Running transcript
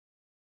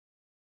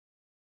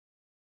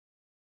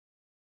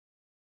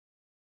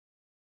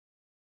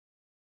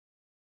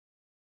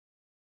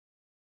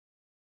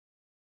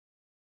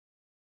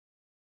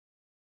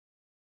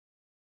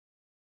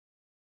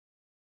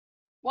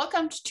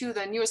Welcome to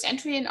the newest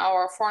entry in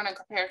our Foreign and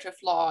Comparative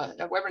Law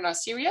webinar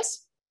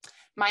series.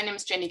 My name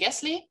is Jenny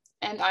Gesley,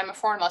 and I'm a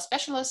foreign law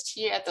specialist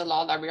here at the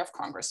Law Library of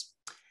Congress.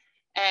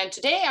 And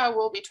today I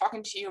will be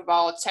talking to you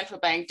about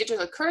central bank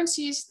digital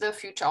currencies, the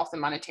future of the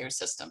monetary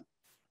system.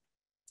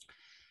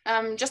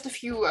 Just a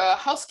few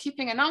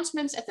housekeeping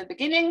announcements at the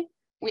beginning.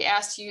 We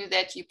asked you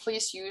that you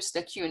please use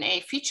the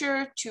Q&A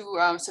feature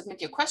to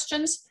submit your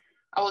questions.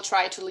 I will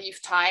try to leave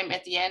time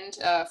at the end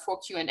for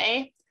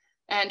Q&A.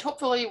 And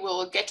hopefully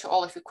we'll get to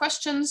all of your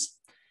questions.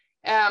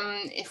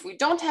 If we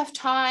don't have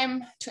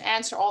time to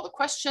answer all the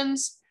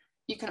questions,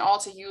 you can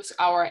also use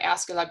our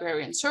Ask a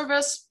Librarian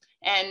service.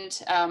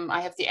 And I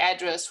have the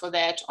address for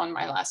that on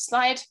my last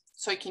slide.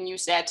 So you can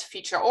use that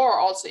feature, or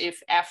also if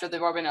after the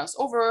webinar is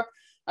over,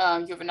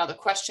 you have another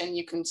question,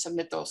 you can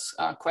submit those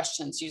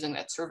questions using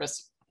that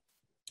service.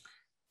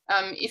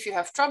 If you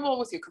have trouble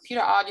with your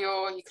computer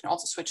audio, you can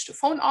also switch to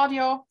phone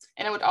audio.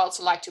 And I would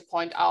also like to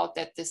point out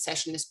that this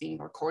session is being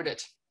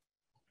recorded.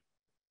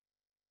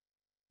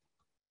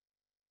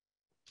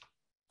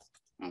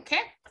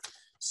 Okay,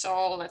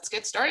 so let's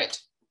get started.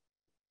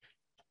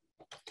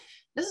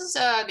 This is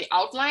the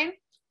outline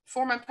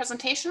for my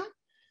presentation.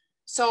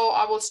 So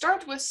I will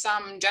start with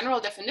some general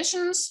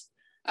definitions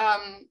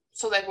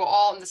so that we're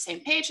all on the same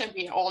page and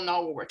we all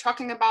know what we're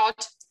talking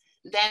about.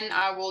 Then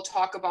I will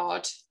talk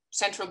about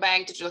central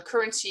bank digital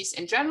currencies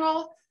in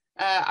general.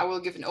 I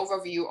will give an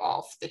overview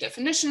of the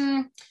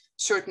definition,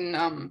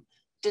 certain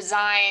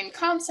design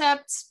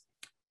concepts,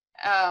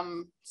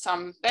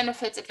 some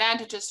benefits,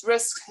 advantages,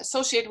 risks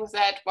associated with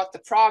that, what the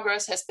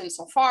progress has been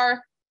so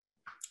far.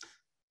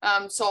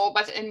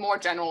 But in more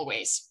general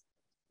ways.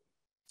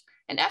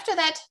 And after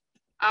that,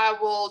 I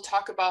will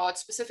talk about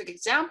specific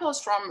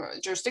examples from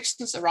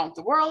jurisdictions around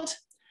the world.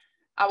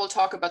 I will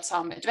talk about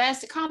some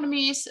advanced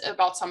economies,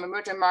 about some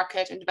emerging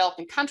market and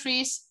developing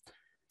countries.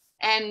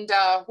 And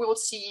we will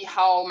see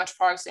how much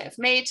progress they have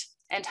made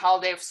and how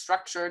they've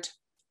structured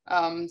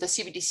the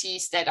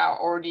CBDCs that are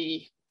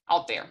already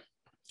out there.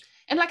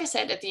 And like I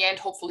said, at the end,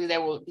 hopefully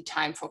there will be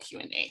time for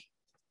Q&A.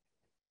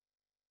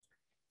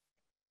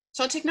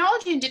 So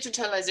technology and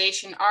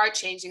digitalization are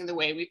changing the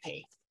way we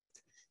pay.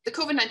 The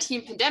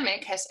COVID-19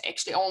 pandemic has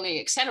actually only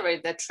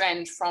accelerated that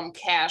trend from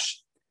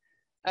cash,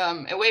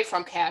 away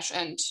from cash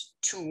and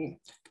to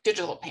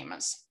digital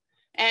payments.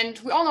 And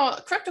we all know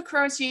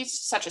cryptocurrencies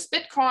such as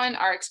Bitcoin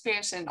are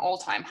experiencing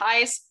all-time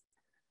highs.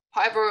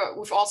 However,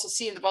 we've also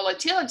seen the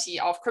volatility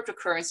of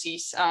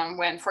cryptocurrencies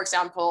when, for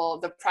example,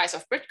 the price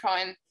of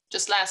Bitcoin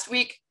just last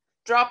week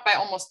dropped by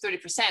almost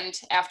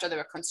 30% after there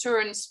were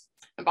concerns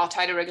about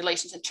tighter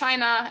regulations in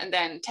China, and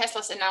then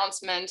Tesla's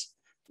announcement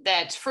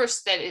that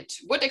first that it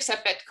would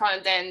accept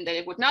Bitcoin, then that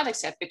it would not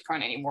accept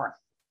Bitcoin anymore.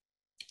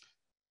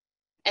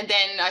 And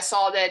then I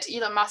saw that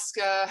Elon Musk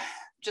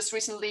just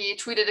recently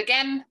tweeted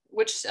again,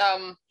 which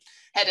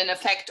had an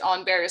effect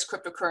on various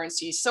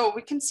cryptocurrencies. So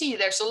we can see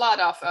there's a lot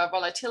of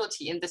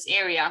volatility in this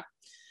area.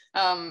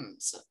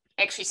 So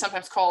actually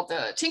sometimes called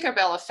the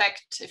Tinkerbell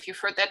effect, if you've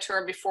heard that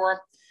term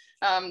before.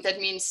 That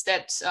means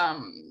that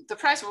the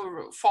price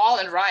will fall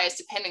and rise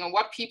depending on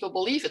what people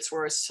believe it's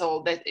worth.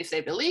 So that if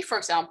they believe, for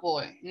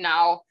example,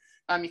 now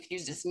you can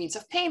use this means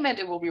of payment,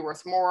 it will be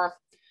worth more,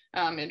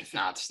 and if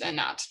not, then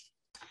not.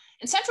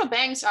 And central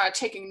banks are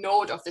taking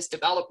note of this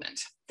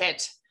development,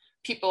 that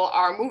people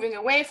are moving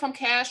away from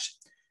cash,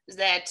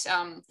 that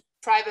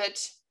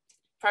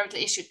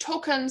privately issued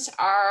tokens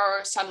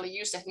are suddenly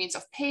used as means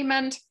of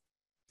payment.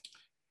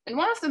 And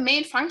one of the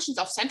main functions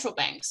of central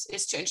banks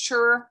is to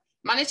ensure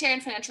monetary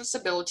and financial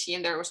stability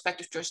in their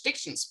respective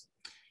jurisdictions,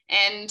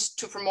 and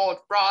to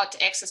promote broad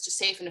access to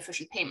safe and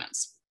efficient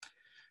payments.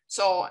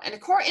 So, and a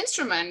core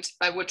instrument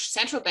by which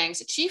central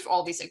banks achieve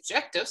all these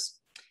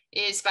objectives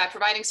is by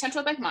providing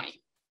central bank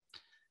money.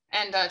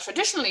 And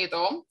traditionally,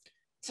 though,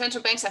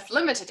 central banks have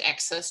limited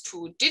access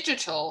to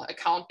digital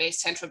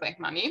account-based central bank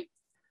money.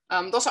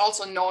 Those are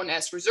also known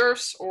as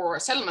reserves or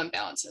settlement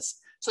balances.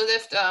 So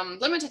they've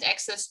limited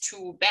access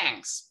to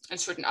banks and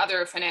certain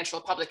other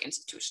financial public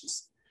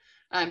institutions.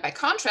 By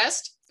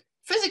contrast,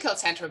 physical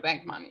central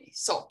bank money,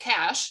 so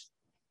cash,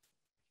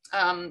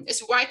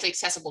 is widely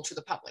accessible to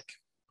the public.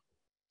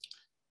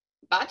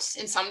 But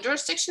in some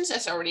jurisdictions,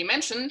 as I already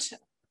mentioned,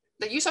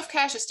 the use of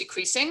cash is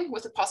decreasing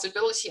with the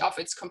possibility of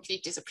its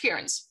complete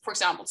disappearance. For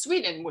example,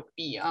 Sweden would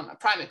be a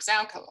prime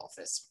example of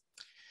this.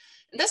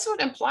 And this would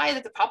imply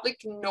that the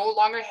public no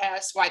longer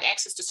has wide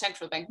access to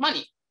central bank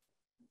money.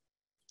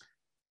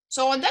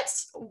 So, and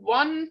that's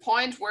one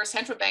point where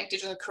central bank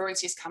digital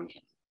currencies come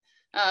in.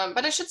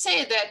 But I should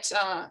say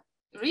that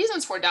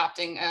reasons for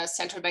adopting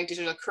central bank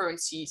digital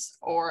currencies,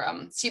 or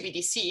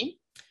CBDC,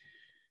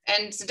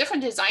 and the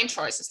different design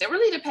choices, they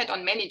really depend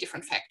on many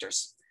different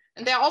factors.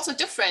 And they're also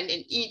different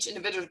in each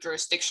individual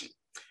jurisdiction.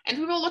 And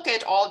we will look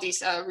at all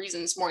these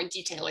reasons more in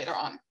detail later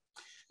on.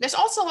 There's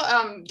also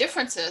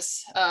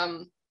differences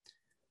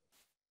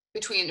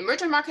between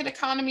emerging market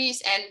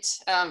economies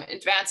and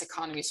advanced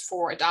economies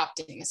for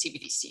adopting a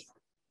CBDC.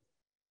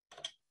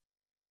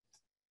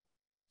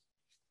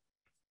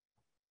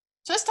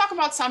 So let's talk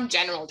about some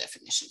general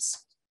definitions.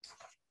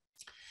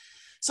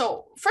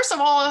 So first of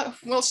all,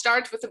 we'll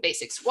start with the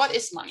basics. What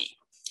is money?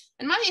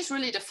 And money is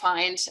really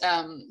defined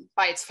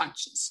by its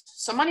functions.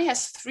 So money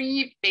has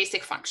three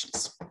basic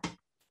functions.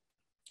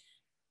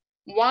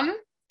 One,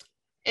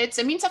 it's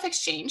a means of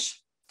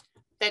exchange.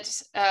 That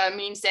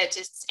means that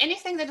it's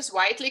anything that is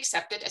widely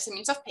accepted as a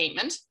means of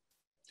payment.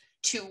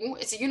 Two,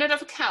 it's a unit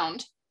of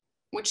account,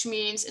 which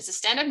means it's a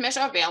standard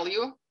measure of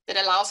value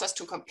that allows us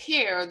to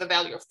compare the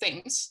value of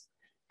things.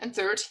 And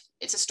third,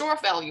 it's a store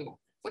of value,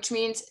 which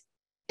means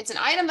it's an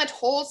item that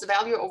holds the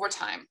value over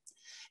time.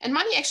 And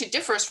money actually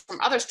differs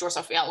from other stores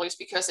of values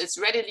because it's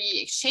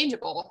readily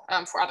exchangeable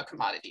for other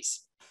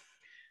commodities.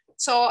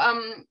 So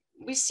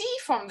we see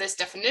from this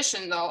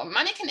definition, though,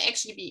 money can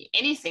actually be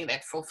anything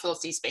that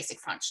fulfills these basic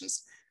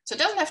functions. So it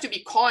doesn't have to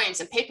be coins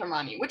and paper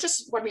money, which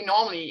is what we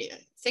normally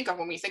think of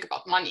when we think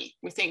about money.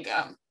 We think,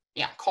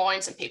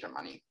 coins and paper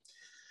money.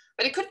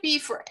 But it could be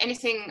for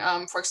anything,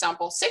 for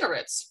example,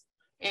 cigarettes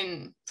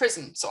in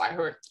prison, so I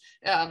heard,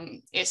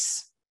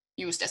 is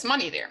used as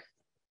money there.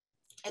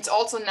 It's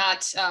also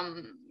not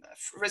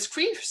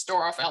risk-free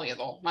store of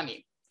valuable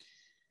money.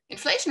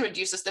 Inflation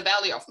reduces the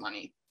value of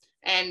money.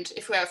 And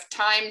if we have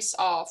times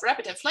of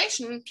rapid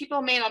inflation,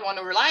 people may not want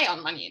to rely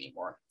on money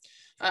anymore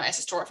as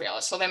a store of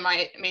value. So they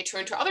may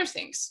turn to other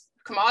things,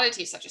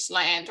 commodities such as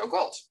land or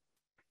gold.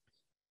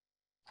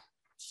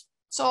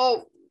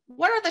 So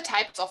what are the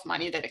types of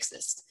money that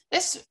exist?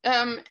 There's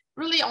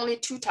really only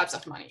two types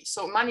of money.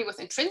 So money with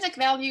intrinsic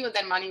value and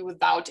then money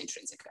without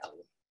intrinsic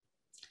value.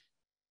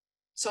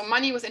 So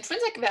money with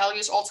intrinsic value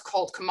is also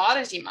called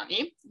commodity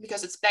money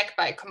because it's backed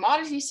by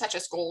commodities such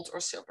as gold or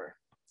silver.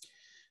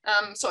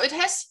 So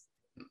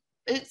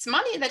it's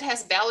money that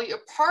has value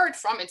apart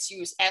from its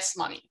use as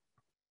money.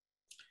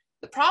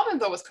 The problem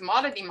though with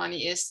commodity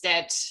money is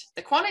that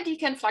the quantity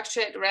can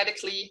fluctuate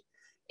radically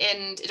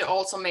and it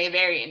also may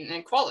vary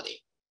in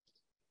quality.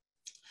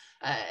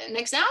 An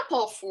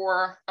example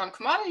for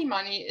commodity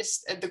money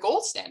is the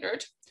gold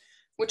standard,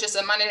 which is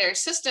a monetary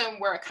system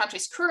where a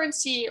country's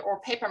currency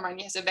or paper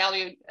money has a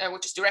value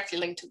which is directly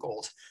linked to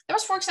gold. That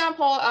was, for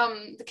example,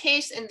 the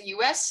case in the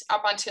US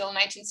up until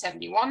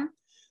 1971,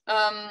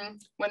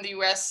 when the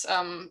US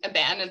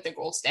abandoned the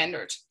gold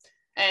standard.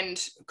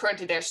 And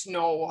currently there's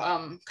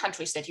no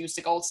countries that use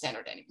the gold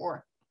standard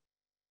anymore.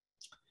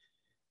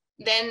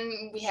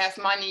 Then we have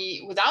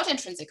money without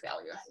intrinsic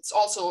value. It's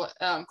also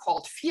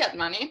called fiat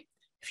money.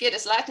 Fiat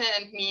is Latin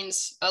and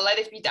means let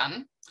it be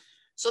done.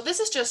 So this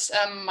is just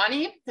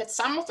money that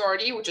some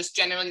authority, which is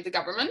generally the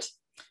government,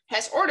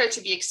 has ordered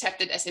to be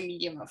accepted as a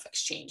medium of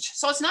exchange.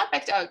 So it's not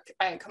backed up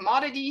by a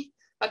commodity,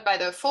 but by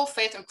the full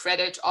faith and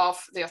credit of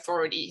the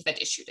authority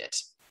that issued it.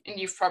 And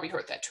you've probably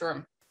heard that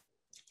term.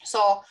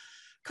 So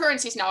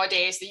currencies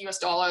nowadays, the US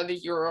dollar, the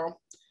euro,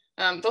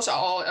 those are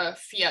all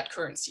fiat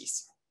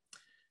currencies.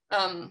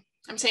 I'm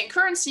saying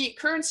currency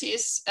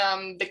is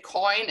the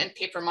coin and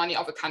paper money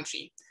of a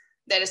country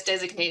that is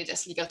designated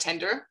as legal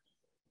tender,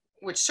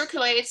 which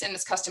circulates and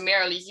is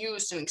customarily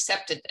used and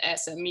accepted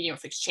as a medium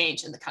of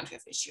exchange in the country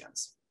of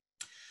issuance.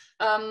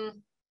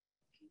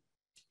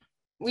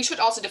 We should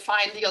also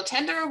define legal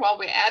tender while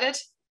we're at it.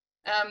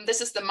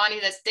 This is the money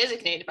that's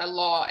designated by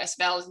law as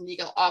well as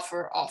legal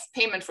offer of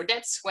payment for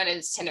debts when it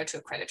is tendered to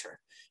a creditor.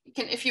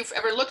 If you've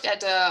ever looked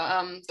at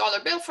a dollar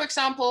bill, for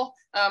example,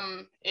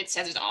 it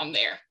says it on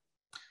there.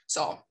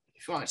 So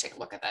if you want to take a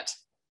look at that.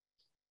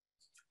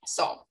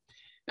 So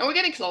now we're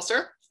getting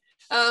closer.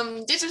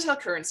 Digital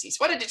currencies.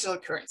 What are digital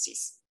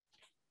currencies?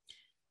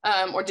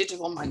 Or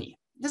digital money?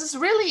 This is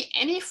really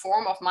any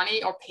form of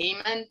money or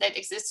payment that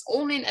exists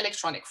only in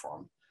electronic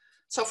form.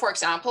 So for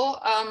example,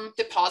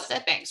 deposits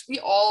at banks. We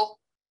all,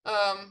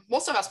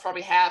 most of us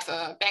probably have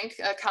a bank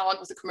account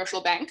with a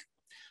commercial bank.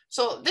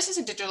 So this is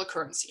a digital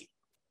currency.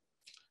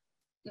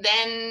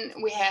 Then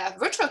we have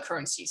virtual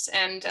currencies.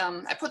 And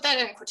I put that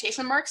in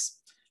quotation marks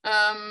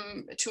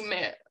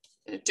to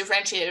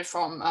differentiate it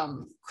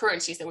from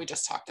currencies that we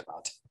just talked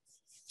about.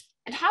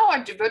 And how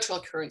are the virtual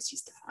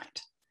currencies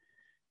defined?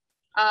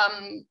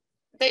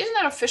 There isn't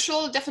an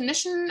official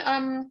definition,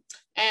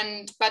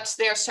 but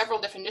there are several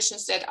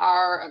definitions that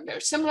are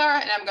very similar.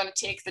 And I'm going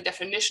to take the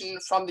definition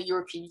from the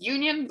European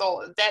Union,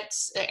 though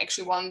that's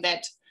actually one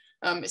that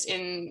is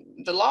in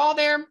the law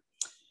there.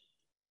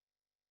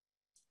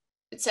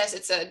 It says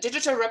it's a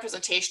digital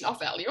representation of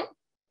value,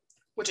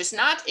 which is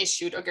not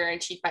issued or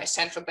guaranteed by a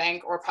central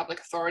bank or public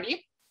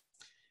authority.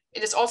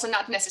 It is also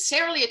not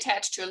necessarily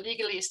attached to a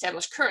legally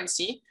established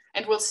currency,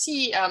 and we'll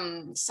see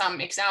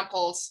some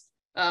examples,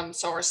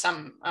 or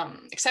some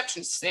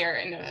exceptions there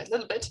in a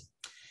little bit.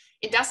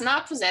 It does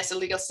not possess a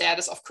legal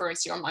status of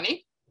currency or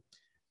money,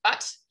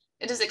 but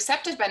it is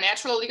accepted by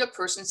natural legal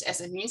persons as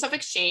a means of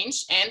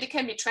exchange, and it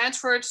can be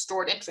transferred,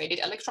 stored, and traded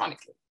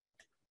electronically.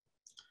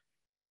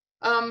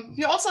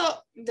 The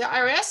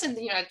IRS in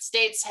the United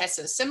States has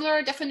a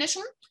similar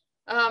definition.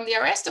 The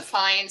IRS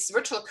defines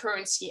virtual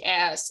currency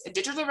as a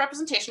digital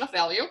representation of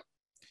value,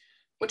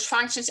 which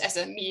functions as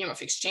a medium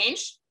of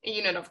exchange, a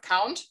unit of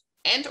account,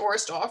 and or a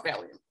store of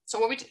value. So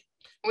when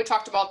we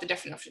talked about the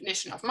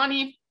definition of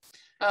money,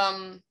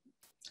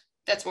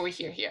 that's what we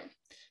hear here.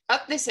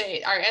 But they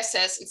say, RS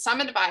says, in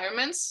some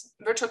environments,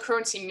 virtual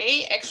currency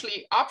may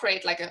actually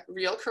operate like a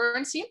real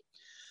currency,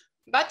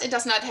 but it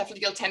does not have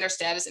legal tender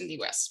status in the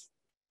US.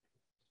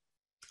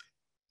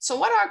 So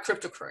what are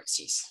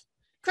cryptocurrencies?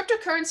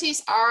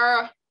 Cryptocurrencies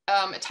are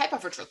a type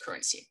of virtual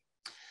currency,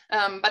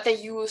 but they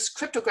use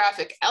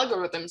cryptographic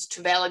algorithms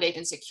to validate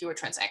and secure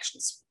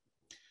transactions.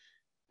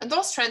 And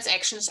those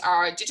transactions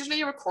are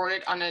digitally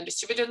recorded on a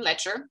distributed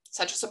ledger,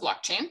 such as a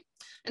blockchain,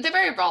 and they're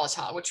very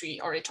volatile, which we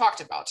already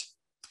talked about.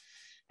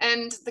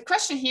 And the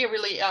question here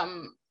really,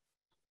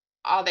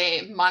 are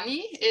they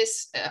money?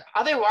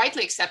 Are they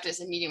widely accepted as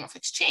a medium of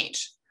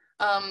exchange?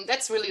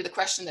 That's really the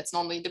question that's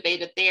normally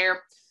debated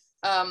there.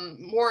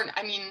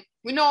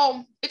 We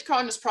know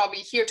Bitcoin is probably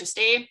here to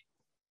stay,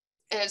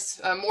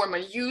 as more and more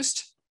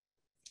used,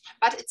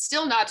 but it's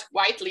still not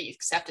widely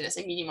accepted as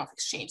a medium of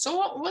exchange.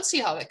 So we'll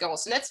see how that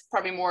goes. And that's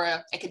probably more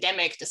an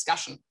academic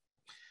discussion.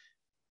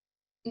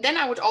 Then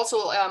I would also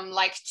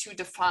like to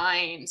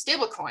define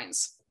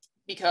stablecoins,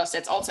 because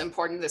that's also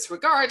important in this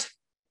regard.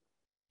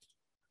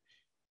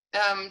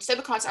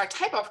 Stablecoins are a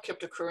type of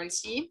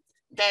cryptocurrency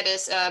that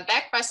is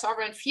backed by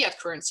sovereign fiat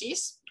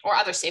currencies or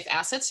other safe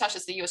assets, such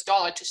as the US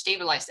dollar, to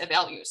stabilize their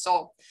value.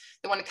 So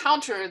they want to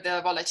counter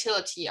the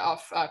volatility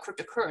of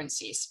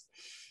cryptocurrencies.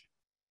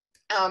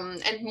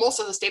 And most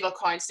of the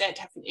stablecoins that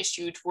have been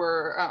issued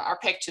are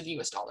pegged to the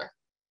US dollar.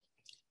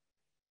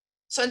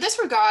 So in this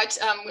regard,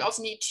 we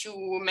also need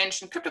to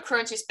mention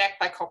cryptocurrencies backed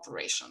by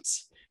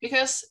corporations,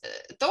 because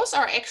those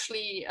are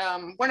actually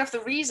one of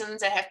the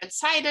reasons that have been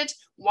cited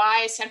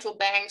why central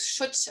banks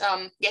should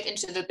get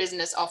into the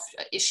business of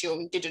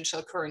issuing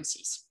digital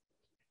currencies.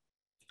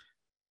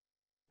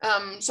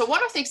 So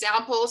one of the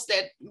examples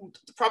that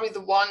probably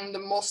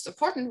the most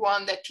important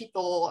one that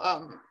people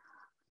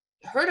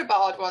heard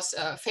about was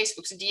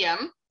Facebook's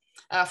Diem,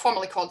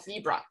 formerly called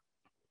Libra.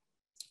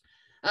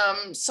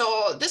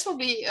 So this will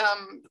be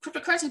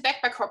cryptocurrencies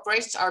backed by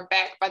corporations are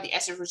backed by the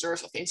asset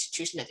reserves of the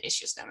institution that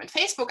issues them. And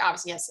Facebook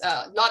obviously has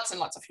lots and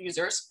lots of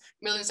users,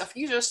 millions of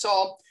users.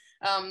 So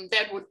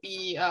that would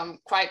be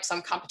quite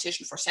some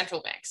competition for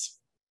central banks.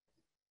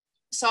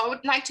 So I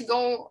would like to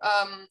go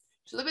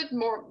to a little bit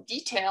more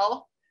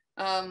detail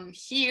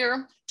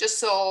here, just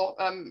so,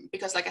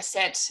 because like I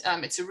said,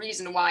 it's a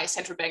reason why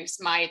central banks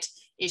might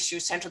issue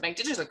central bank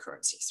digital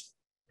currencies.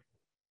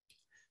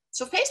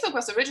 So Facebook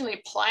was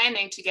originally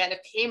planning to get a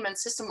payment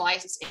system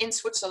license in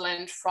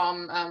Switzerland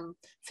from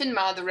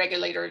FINMA, the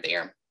regulator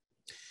there.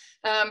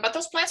 But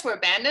those plans were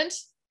abandoned,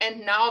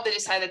 and now they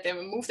decided they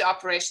will move the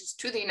operations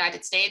to the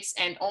United States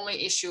and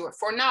only issue,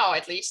 for now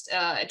at least,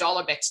 a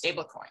dollar-backed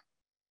stablecoin.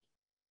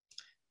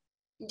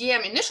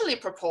 Diem initially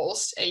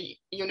proposed a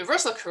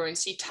universal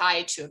currency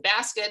tied to a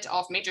basket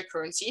of major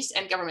currencies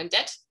and government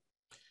debt,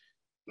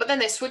 but then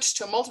they switched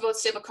to multiple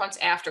stablecoins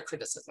after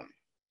criticism.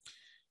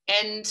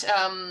 And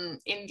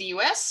in the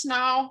US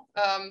now,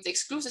 the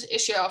exclusive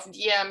issuer of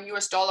Diem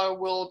US dollar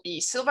will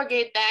be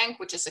Silvergate Bank,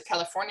 which is a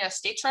California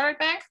state-chartered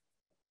bank.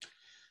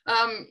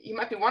 You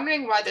might be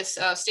wondering why this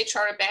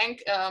state-chartered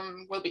bank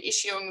will be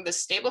issuing the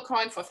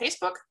stablecoin for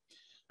Facebook.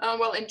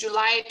 Well, in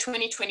July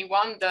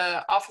 2021,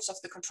 the Office of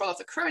the Control of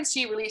the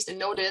Currency released a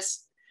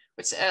notice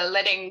which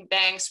letting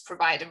banks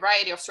provide a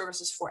variety of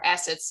services for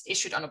assets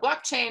issued on a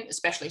blockchain,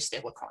 especially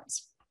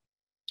stablecoins.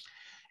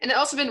 And it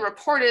also been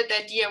reported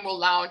that Diem will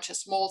launch a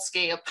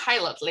small-scale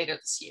pilot later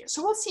this year.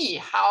 So we'll see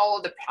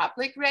how the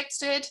public reacts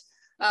to it,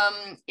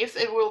 if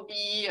it will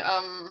be,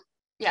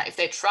 if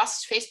they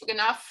trust Facebook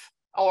enough,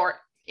 or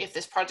if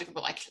this project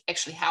will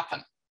actually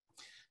happen.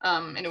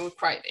 And it will be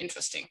quite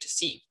interesting to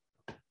see.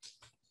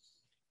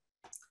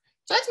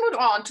 So let's move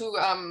on to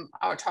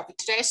our topic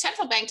today,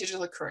 central bank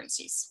digital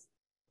currencies.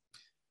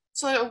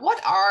 So what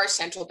are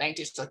central bank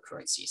digital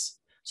currencies?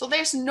 So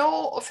there's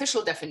no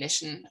official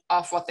definition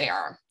of what they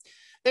are.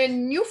 They're a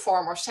new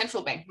form of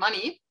central bank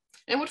money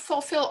and would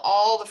fulfill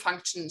all the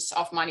functions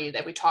of money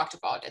that we talked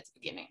about at the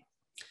beginning.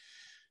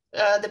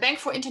 The Bank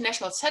for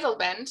International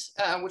Settlement,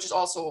 which is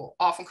also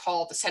often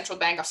called the Central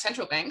Bank of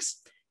Central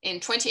Banks, in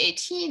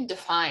 2018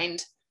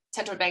 defined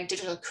central bank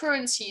digital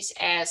currencies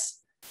as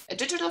a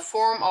digital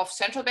form of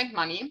central bank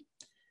money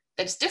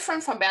that is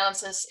different from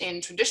balances in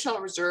traditional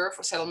reserve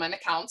or settlement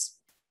accounts.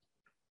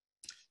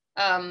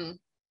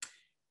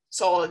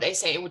 So they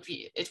say it would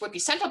be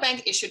central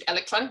bank issued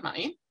electronic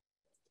money.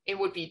 It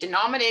would be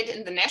denominated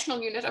in the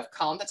national unit of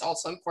account. That's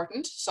also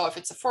important. So if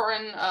it's a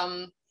foreign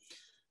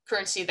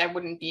currency, that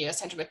wouldn't be a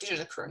central bank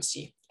digital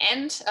currency.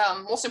 And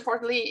most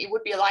importantly, it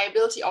would be a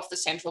liability of the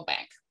central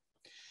bank.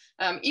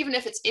 Even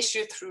if it's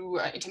issued through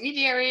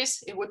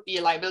intermediaries, it would be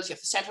a liability of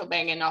the central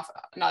bank and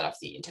not of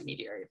the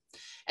intermediary.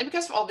 And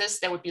because of all this,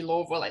 there would be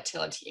low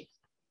volatility.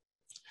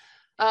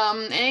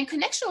 And in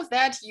connection with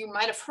that, you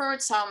might have heard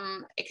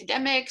some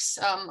academics,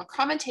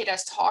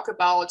 commentators talk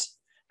about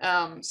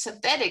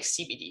synthetic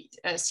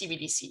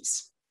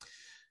CBDCs.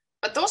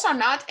 But those are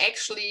not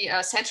actually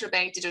central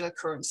bank digital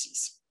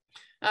currencies.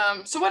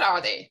 So what are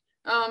they?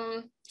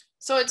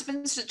 So it's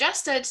been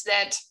suggested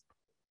that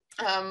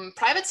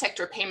private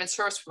sector payment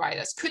service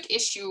providers could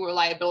issue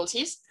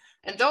liabilities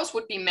And those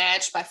would be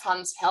matched by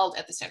funds held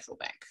at the central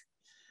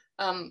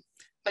bank.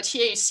 But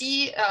here you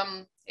see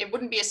it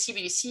wouldn't be a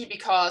CBDC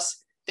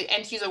because the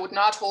end user would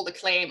not hold a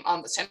claim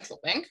on the central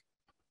bank,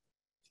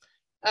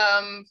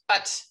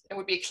 but it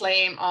would be a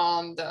claim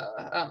on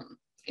the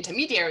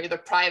intermediary, the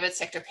private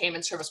sector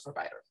payment service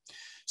provider.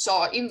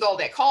 So even though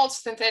they're called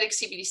synthetic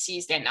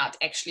CBDCs, they're not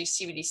actually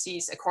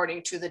CBDCs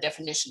according to the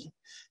definition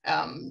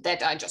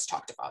that I just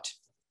talked about.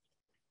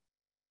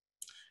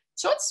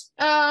 So it's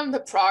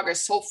the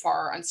progress so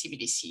far on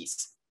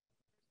CBDCs.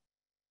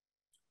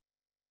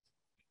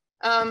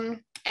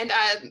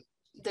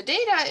 The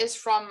data is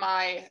from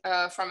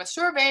a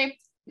survey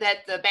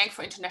that the Bank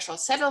for International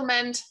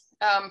Settlement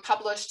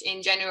published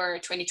in January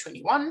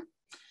 2021.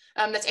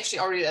 That's actually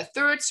already the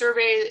third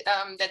survey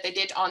that they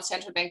did on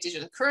central bank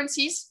digital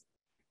currencies.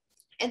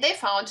 And they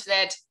found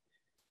that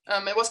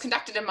it was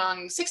conducted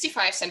among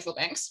 65 central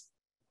banks.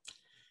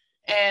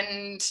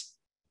 And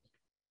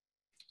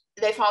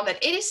they found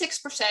that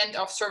 86%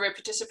 of survey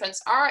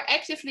participants are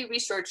actively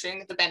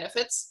researching the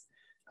benefits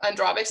and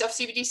drawbacks of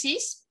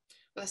CBDCs,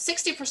 with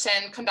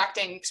 60%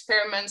 conducting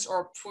experiments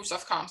or proofs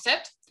of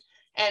concept,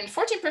 and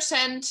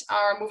 14%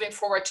 are moving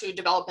forward to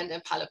development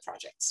and pilot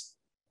projects.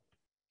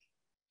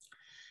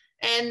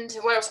 And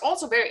what was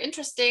also very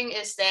interesting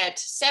is that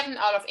 7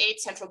 out of 8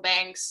 central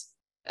banks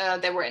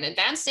that were in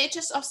advanced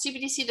stages of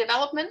CBDC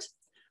development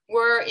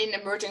were in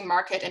emerging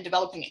market and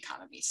developing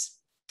economies.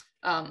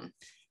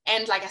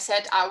 And like I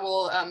said, I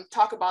will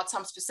talk about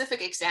some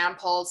specific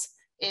examples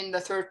in the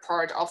third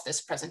part of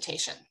this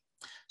presentation.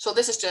 So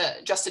this is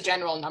just the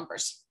general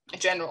numbers, a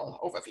general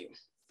overview.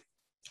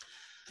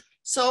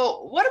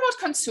 So what about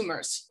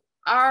consumers?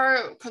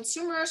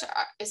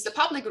 Is the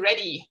public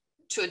ready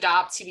to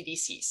adopt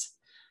CBDCs?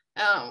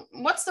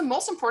 What's the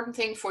most important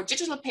thing for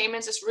digital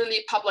payments is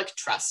really public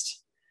trust.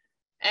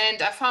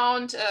 And I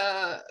found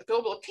a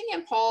global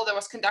opinion poll that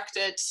was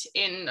conducted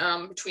in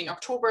between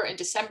October and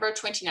December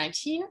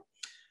 2019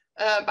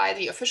 by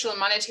the Official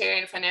Monetary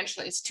and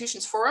Financial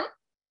Institutions Forum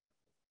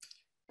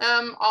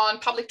on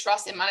public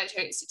trust in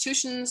monetary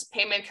institutions,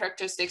 payment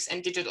characteristics,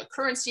 and digital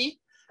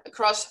currency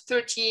across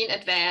 13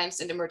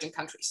 advanced and emerging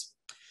countries.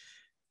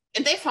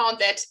 And they found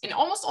that in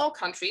almost all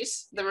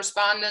countries, the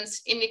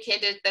respondents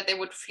indicated that they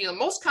would feel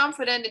most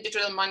confident in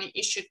digital money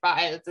issued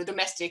by the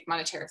domestic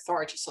monetary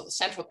authority, so the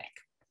central bank.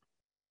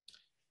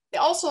 They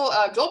also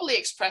globally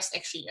expressed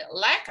actually a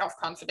lack of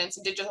confidence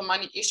in digital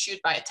money issued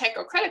by a tech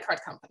or credit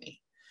card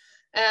company.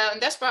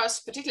 That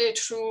was particularly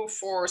true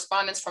for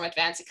respondents from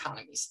advanced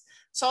economies.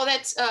 So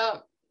that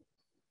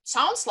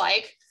sounds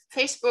like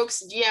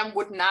Facebook's DM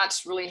would not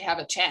really have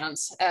a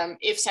chance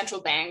if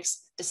central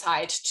banks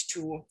decide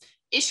to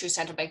issue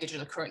central bank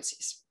digital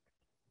currencies.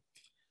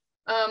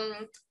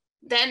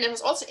 Then it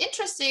was also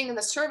interesting in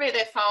the survey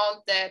they found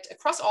that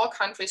across all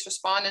countries,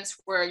 respondents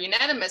were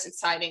unanimous in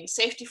citing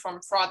safety from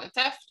fraud and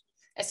theft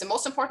as the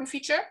most important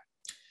feature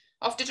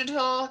of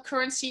digital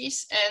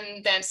currencies.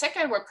 And then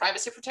second were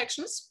privacy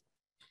protections.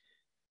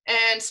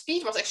 And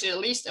speed was actually the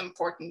least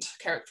important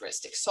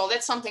characteristic. So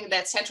that's something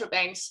that central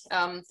banks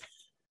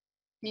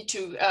need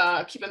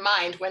to keep in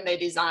mind when they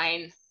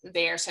design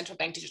their central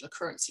bank digital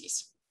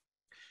currencies.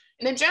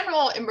 And in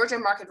general,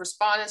 emerging market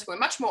respondents were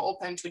much more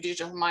open to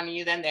digital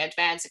money than their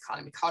advanced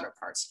economy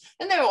counterparts.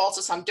 And there were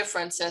also some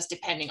differences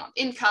depending on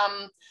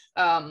income,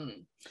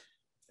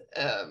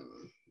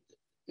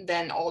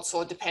 then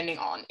also depending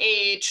on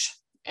age,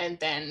 and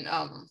then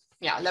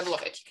level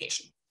of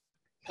education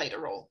played a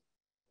role.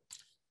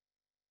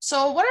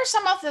 So what are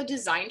some of the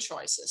design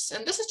choices?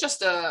 And this is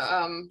just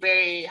a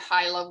very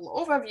high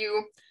level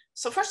overview.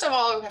 So first of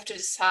all, we have to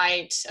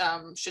decide,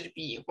 should it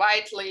be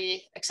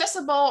widely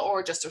accessible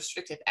or just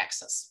restricted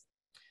access?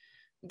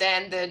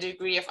 Then the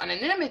degree of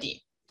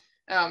anonymity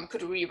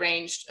could be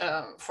ranged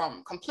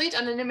from complete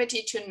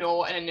anonymity to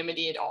no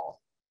anonymity at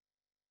all.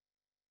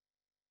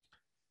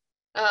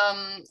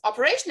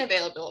 Operation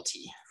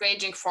availability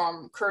ranging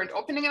from current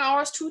opening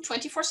hours to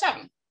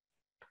 24/7.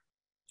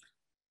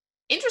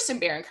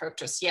 Interest-bearing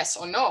characters, yes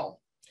or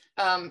no.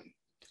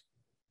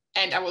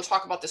 And I will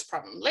talk about this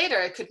problem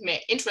later.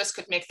 Interest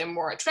could make them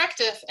more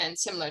attractive and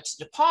similar to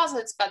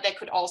deposits, but they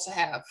could also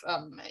have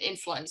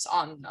influence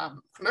on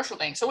commercial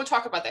banks. So we'll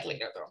talk about that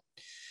later though.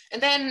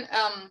 And then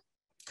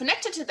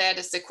connected to that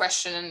is the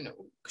question,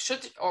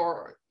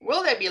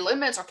 will there be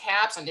limits or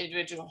caps on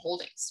individual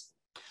holdings?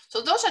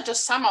 So those are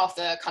just some of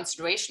the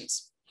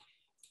considerations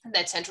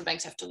that central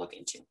banks have to look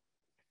into.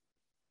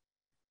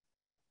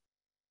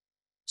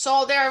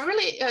 So there are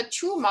really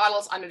 2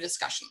 models under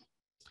discussion.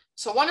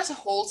 So one is a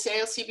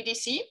wholesale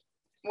CBDC,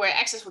 where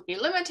access would be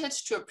limited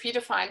to a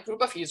predefined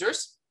group of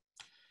users.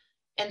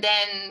 And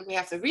then we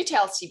have the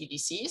retail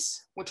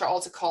CBDCs, which are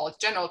also called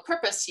general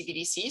purpose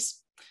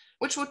CBDCs,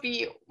 which would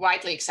be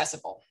widely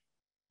accessible.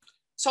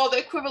 So the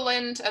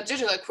equivalent, a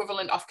digital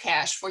equivalent of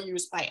cash for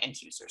use by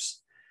end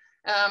users.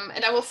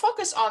 And I will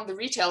focus on the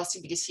retail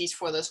CBDCs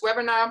for this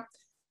webinar,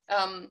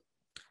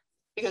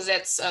 because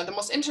that's the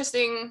most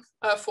interesting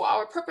for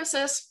our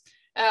purposes.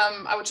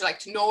 I would like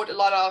to note a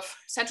lot of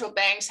central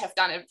banks have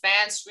done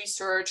advanced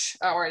research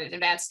or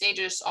advanced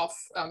stages of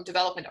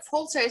development of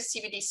wholesale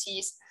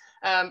CBDCs,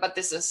 but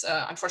this is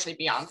unfortunately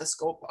beyond the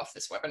scope of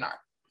this webinar.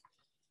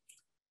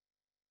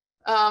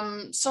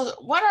 So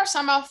what are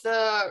some of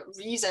the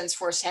reasons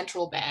for a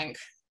central bank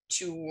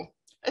to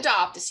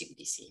adopt a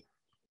CBDC?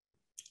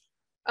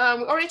 We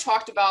already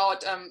talked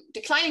about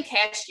declining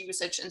cash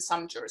usage in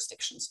some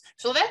jurisdictions.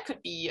 So that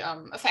could be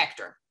a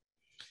factor.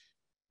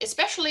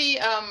 Especially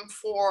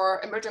for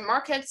emerging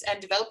markets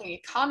and developing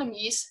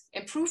economies,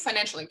 improved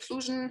financial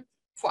inclusion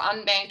for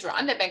unbanked or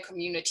underbanked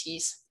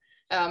communities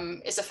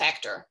is a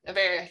factor,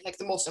 like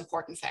the most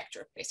important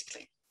factor,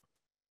 basically.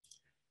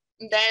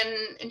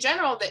 Then in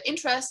general, the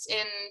interest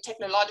in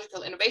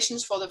technological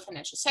innovations for the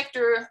financial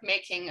sector,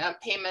 making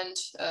payment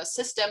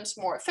systems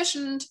more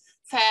efficient,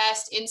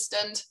 fast,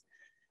 instant,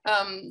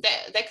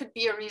 that could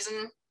be a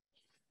reason.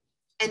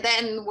 And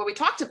then what we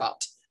talked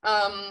about,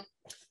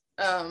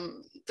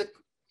 the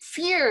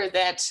fear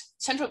that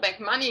central bank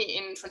money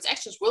in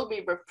transactions will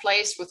be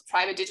replaced with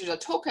private digital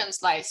tokens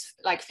like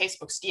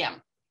Facebook's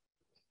Diem.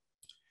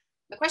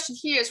 The question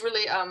here is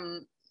really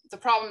the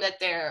problem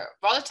that they're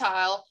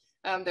volatile.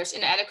 There's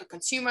inadequate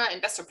consumer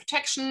investor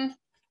protection.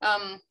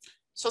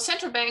 So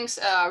central banks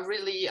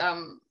really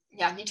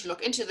need to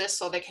look into this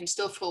so they can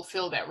still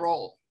fulfill that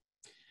role.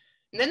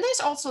 And then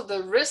there's also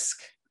the risk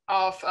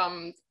of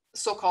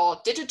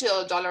so-called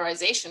digital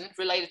dollarization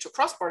related to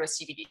cross-border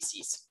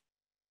CBDCs.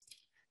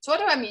 So what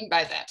do I mean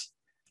by that?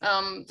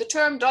 The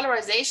term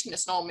dollarization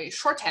is normally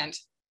shorthand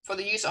for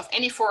the use of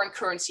any foreign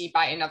currency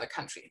by another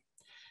country.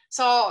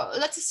 So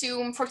let's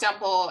assume, for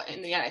example,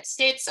 in the United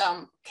States,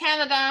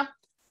 Canada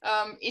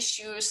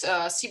issues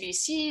a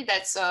CBDC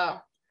that's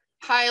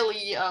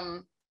highly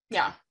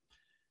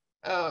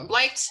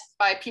liked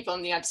by people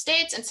in the United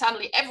States, and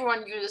suddenly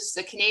everyone uses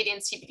the Canadian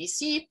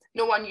CBDC,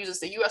 no one uses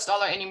the US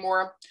dollar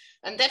anymore,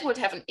 and that would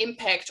have an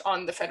impact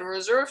on the Federal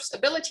Reserve's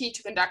ability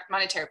to conduct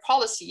monetary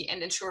policy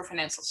and ensure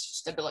financial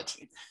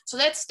stability. So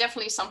that's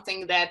definitely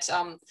something that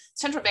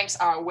central banks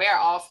are aware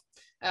of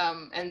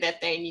and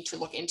that they need to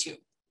look into.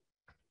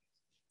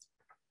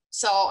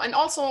 So, and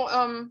also,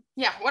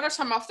 what are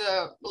some of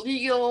the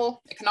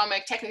legal,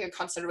 economic, technical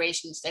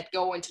considerations that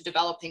go into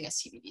developing a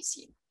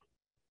CBDC?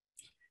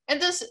 And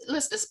this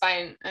list is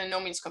by no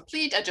means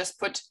complete. I just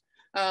put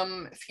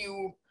a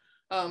few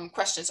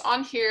questions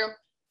on here.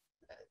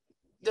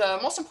 The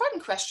most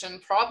important question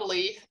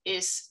probably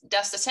is,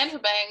 does the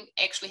central bank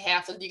actually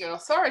have the legal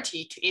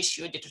authority to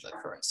issue a digital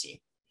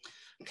currency?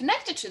 And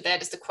connected to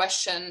that is the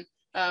question,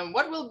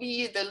 what will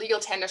be the legal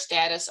tender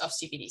status of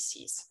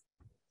CBDCs?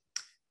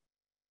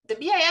 The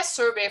BIS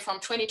survey from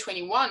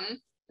 2021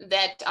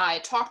 that I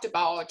talked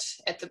about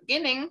at the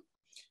beginning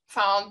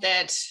found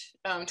that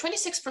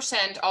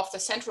 26% of the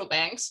central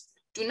banks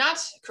do not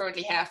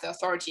currently have the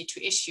authority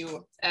to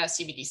issue a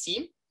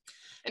CBDC.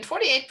 And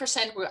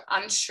 48% were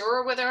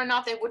unsure whether or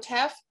not they would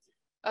have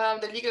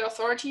the legal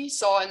authority.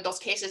 So in those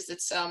cases,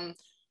 it's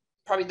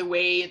probably the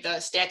way the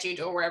statute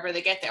or wherever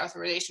they get their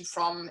authorization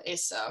from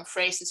is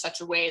phrased in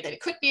such a way that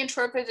it could be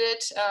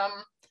interpreted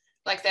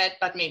like that,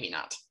 but maybe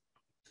not.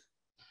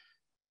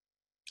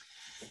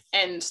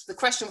 And the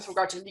question with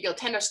regard to legal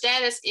tender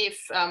status, if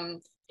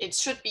it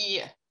should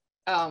be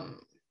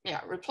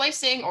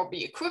replacing or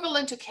be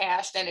equivalent to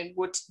cash, then it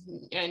would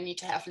need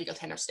to have legal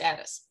tender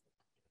status.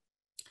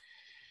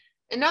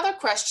 Another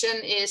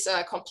question is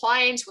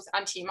compliance with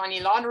anti-money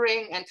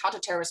laundering and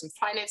counterterrorism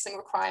financing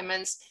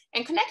requirements.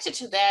 And connected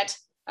to that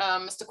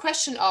is the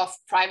question of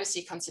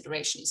privacy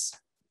considerations.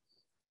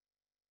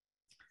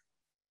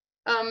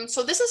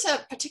 So this is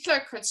a particular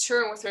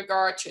concern with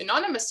regard to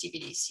anonymous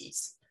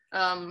CBDCs,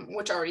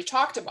 which I already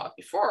talked about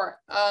before.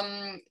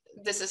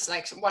 This is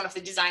like one of the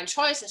design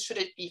choices. Should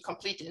it be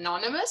completely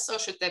anonymous, or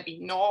should there be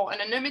no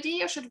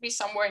anonymity, or should it be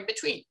somewhere in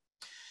between?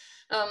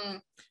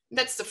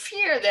 That's the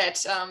fear that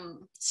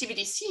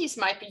CBDCs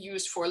might be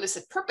used for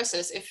illicit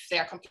purposes if they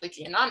are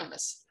completely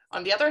anonymous.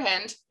 On the other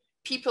hand,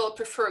 people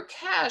prefer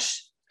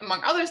cash,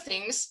 among other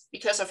things,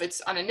 because of its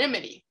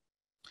anonymity.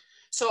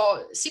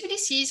 So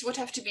CBDCs would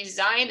have to be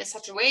designed in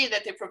such a way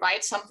that they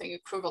provide something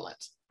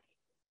equivalent.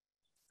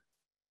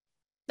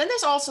 Then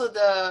there's also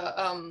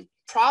the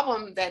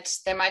problem that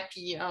there might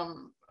be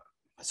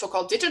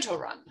so-called digital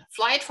run,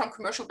 flight from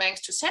commercial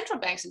banks to central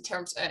banks in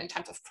times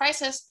of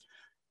crisis,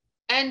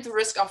 and the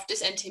risk of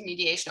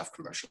disintermediation of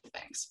commercial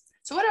banks.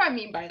 So what do I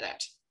mean by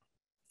that?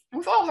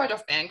 We've all heard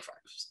of bank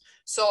runs.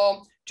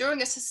 So during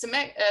a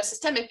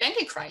systemic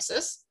banking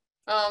crisis,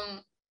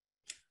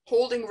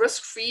 holding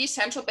risk-free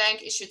central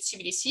bank issued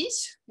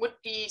CBDCs would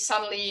be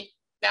suddenly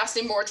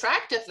vastly more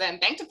attractive than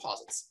bank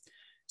deposits.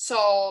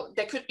 So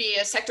there could be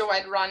a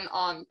sector-wide run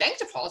on bank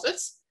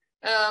deposits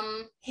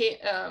to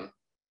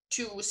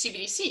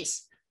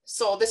CBDCs.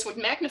 So this would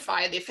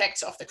magnify the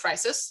effects of the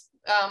crisis.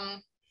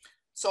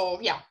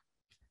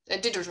 A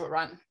digital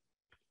run.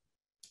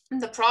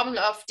 And the problem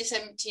of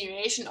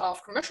disintermediation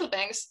of commercial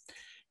banks,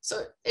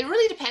 so it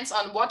really depends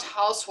on what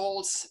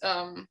households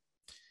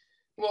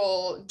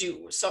will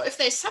do. So if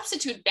they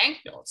substitute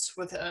banknotes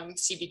with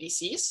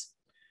CBDCs,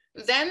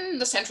 then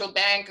the central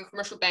bank and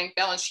commercial bank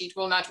balance sheet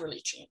will not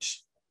really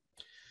change.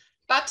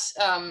 But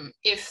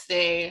if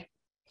they,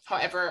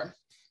 however,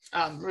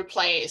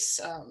 replace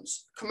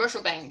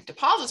commercial bank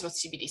deposits with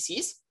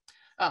CBDCs,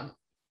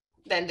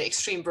 then the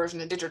extreme version,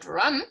 the digital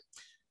run,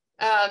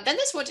 then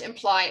this would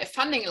imply a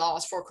funding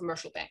loss for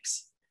commercial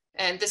banks.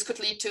 And this could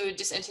lead to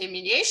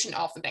disintermediation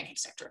of the banking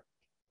sector.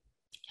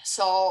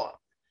 So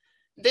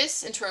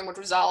this in turn would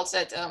result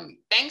that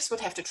banks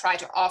would have to try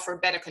to offer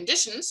better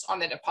conditions on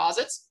their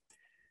deposits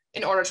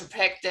in order to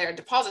protect their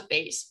deposit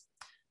base.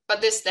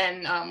 But this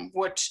then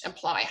would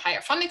imply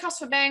higher funding costs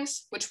for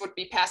banks, which would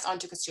be passed on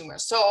to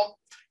consumers. So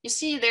you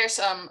see there's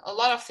a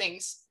lot of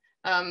things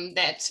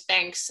that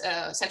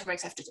central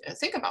banks have to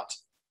think about.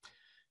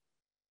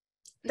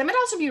 There might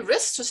also be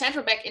risks to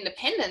central bank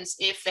independence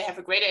if they have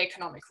a greater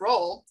economic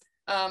role.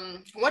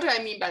 What do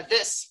I mean by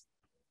this?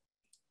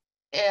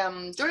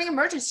 During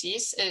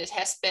emergencies, it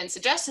has been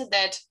suggested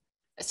that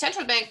a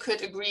central bank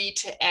could agree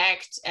to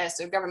act as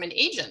a government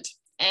agent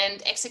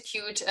and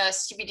execute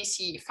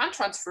CBDC fund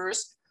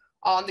transfers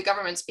on the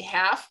government's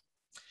behalf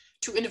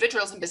to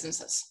individuals and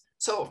businesses.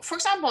 So for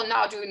example,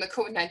 now during the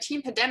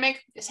COVID-19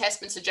 pandemic, it has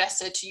been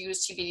suggested to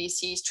use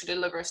CBDCs to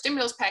deliver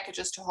stimulus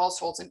packages to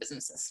households and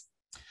businesses.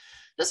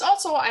 This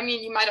also, I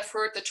mean, you might have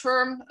heard the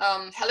term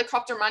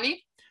helicopter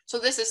money. So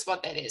this is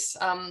what that is.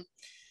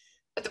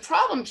 But the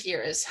problem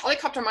here is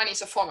helicopter money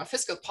is a form of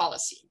fiscal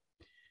policy.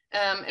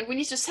 And we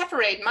need to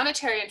separate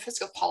monetary and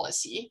fiscal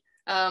policy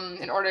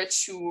in order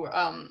to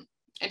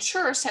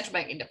ensure central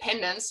bank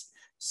independence.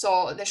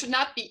 So there should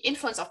not be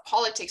influence of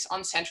politics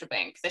on central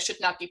bank. There should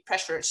not be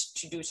pressures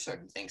to do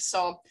certain things.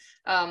 So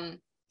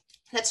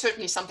that's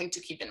certainly something to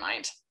keep in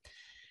mind.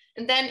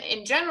 And then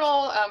in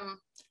general,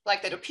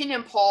 like that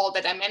opinion poll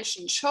that I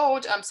mentioned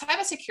showed,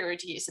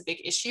 cybersecurity is a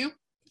big issue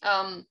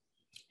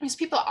because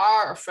people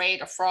are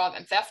afraid of fraud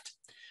and theft.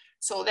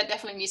 So that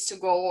definitely needs to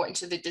go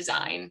into the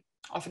design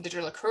of a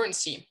digital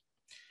currency.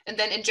 And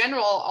then in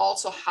general,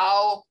 also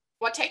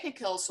what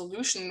technical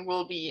solution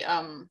will be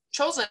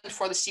chosen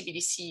for the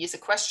CBDC is a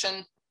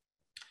question.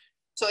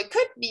 So it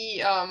could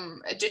be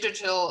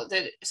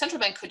the central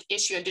bank could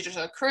issue a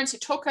digital currency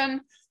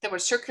token that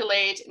would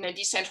circulate in a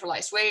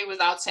decentralized way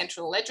without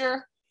central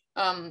ledger.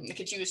 It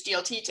could use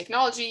DLT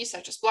technology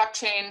such as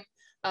blockchain.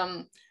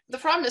 The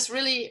problem is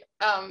really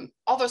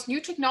all those new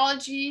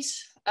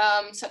technologies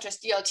such as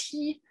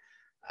DLT,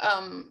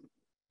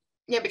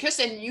 because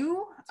they're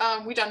new,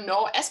 we don't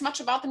know as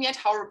much about them yet.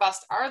 How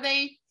robust are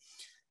they?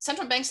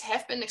 Central banks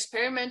have been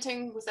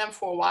experimenting with them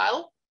for a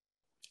while,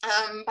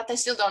 but they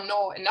still don't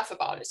know enough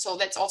about it. So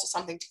that's also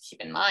something to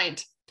keep in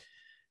mind.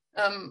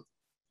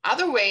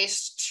 Other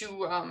ways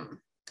to,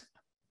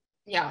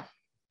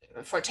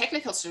 for a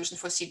technical solution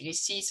for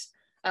CBDCs,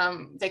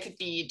 there could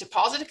be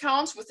deposit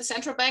accounts with the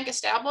central bank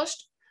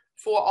established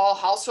for all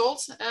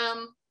households.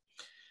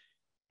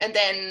 And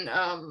then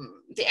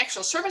the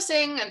actual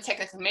servicing and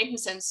technical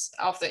maintenance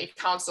of the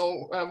accounts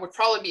would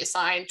probably be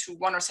assigned to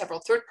one or several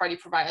third-party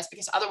providers,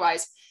 because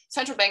otherwise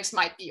central banks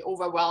might be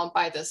overwhelmed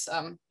by this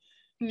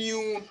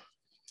new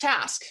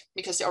task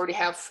because they already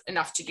have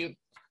enough to do.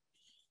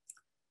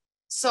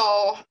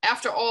 So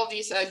after all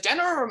these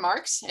general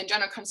remarks and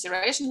general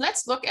consideration,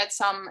 let's look at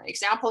some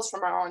examples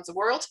from around the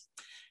world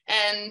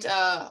and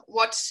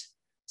what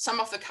some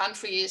of the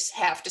countries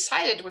have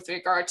decided with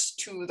regards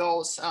to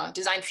those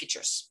design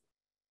features.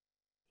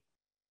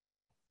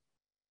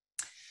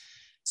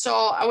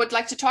 So I would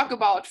like to talk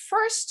about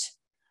first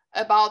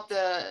about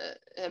the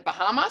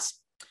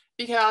Bahamas,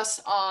 because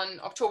on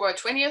October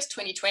 20th,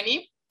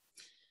 2020,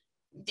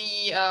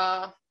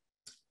 the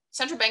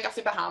Central Bank of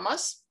the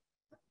Bahamas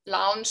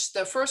launched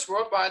the first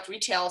worldwide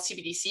retail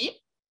CBDC.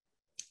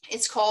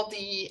 It's called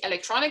the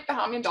Electronic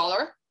Bahamian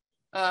Dollar,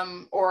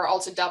 or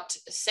also dubbed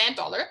Sand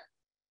Dollar.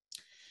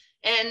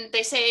 And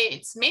they say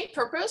its main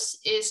purpose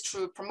is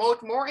to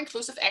promote more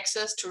inclusive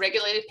access to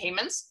regulated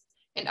payments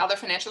and other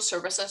financial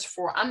services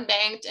for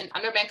unbanked and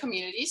underbanked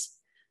communities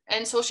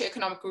and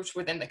socioeconomic groups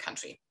within the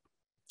country.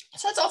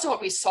 So that's also what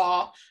we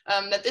saw,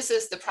 that this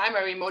is the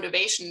primary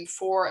motivation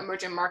for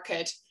emerging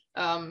market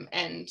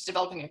and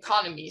developing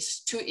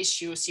economies to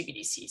issue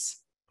CBDCs.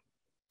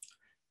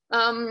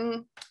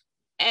 And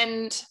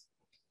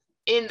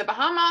in the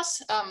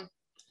Bahamas,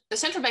 the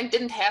central bank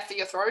didn't have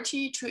the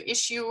authority to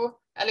issue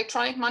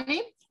electronic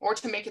money or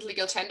to make it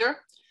legal tender.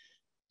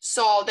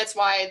 So that's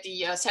why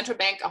the Central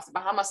Bank of the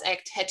Bahamas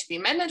Act had to be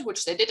amended,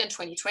 which they did in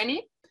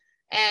 2020.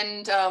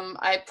 And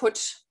I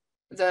put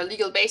the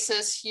legal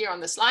basis here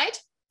on the slide.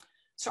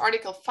 So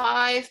Article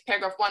 5,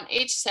 paragraph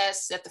 1H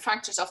says that the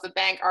functions of the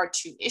bank are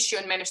to issue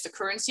and manage the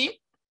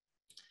currency.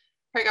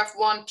 Paragraph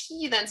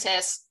 1P then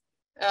says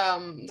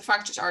the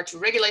functions are to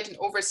regulate and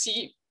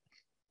oversee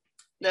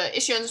the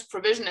issuance,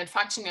 provision, and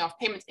functioning of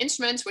payment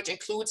instruments, which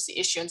includes the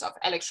issuance of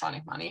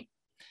electronic money.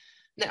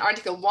 Then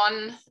Article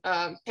 1,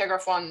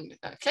 paragraph 1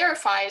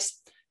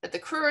 clarifies that the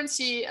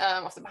currency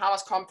of the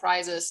Bahamas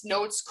comprises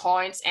notes,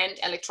 coins, and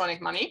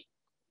electronic money.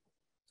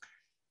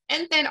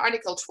 And then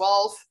Article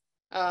 12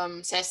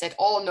 says that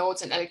all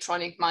notes and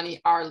electronic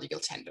money are legal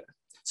tender.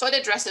 So it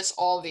addresses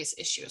all these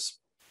issues.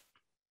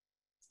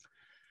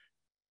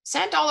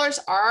 Sand dollars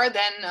are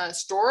then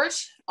stored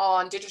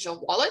on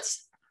digital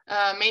wallets,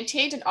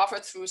 maintained and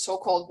offered through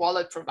so-called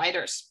wallet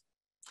providers.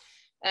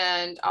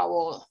 And I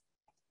will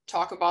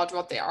talk about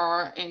what they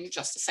are in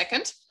just a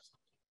second.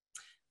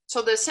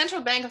 So the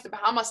Central Bank of the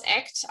Bahamas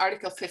Act,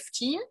 Article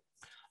 15,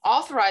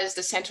 authorized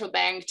the central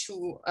bank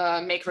to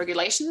make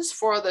regulations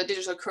for the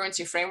digital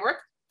currency framework.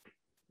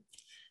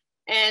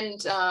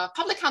 And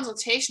public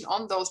consultation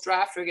on those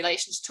draft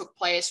regulations took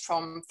place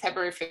from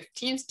February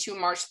 15th to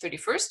March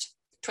 31st,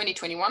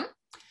 2021.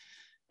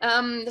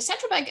 The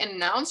central bank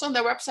announced on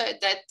their website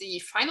that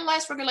the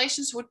finalized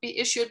regulations would be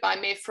issued by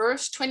May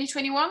 1st,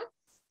 2021.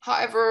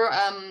 However,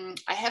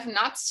 I have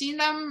not seen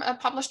them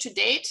published to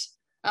date.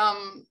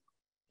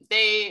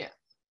 They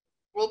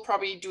will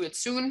probably do it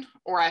soon,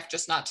 or I've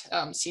just not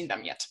seen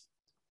them yet.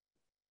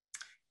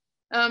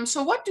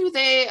 So what do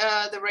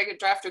the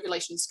draft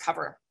regulations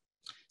cover?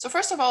 So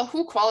first of all,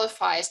 who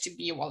qualifies to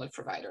be a wallet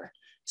provider?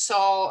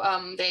 So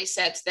they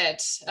said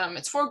that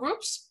it's 4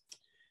 groups: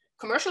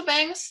 commercial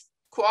banks,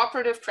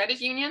 cooperative credit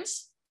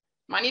unions,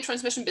 money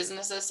transmission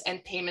businesses,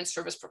 and payment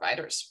service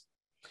providers.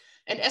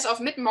 And as of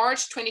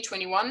mid-March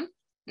 2021,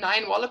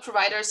 9 wallet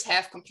providers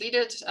have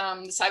completed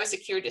the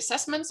cybersecurity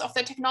assessments of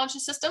their technology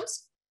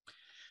systems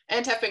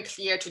and have been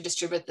cleared to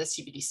distribute the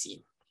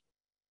CBDC.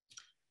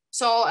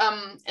 So,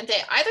 and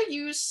they either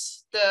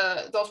use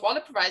those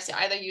wallet providers, they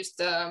either use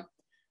the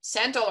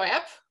Sand Dollar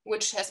app,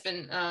 which has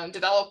been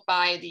developed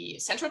by the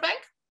central bank,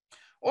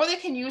 or they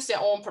can use their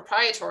own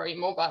proprietary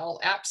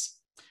mobile apps.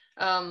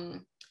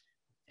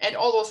 And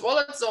all those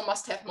wallets though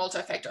must have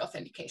multi-factor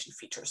authentication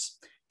features.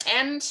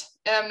 And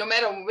no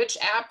matter which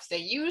app they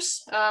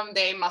use,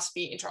 they must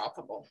be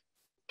interoperable,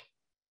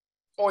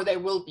 or they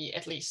will be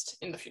at least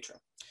in the future.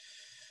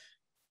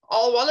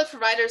 All wallet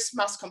providers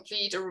must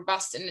complete a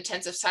robust and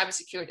intensive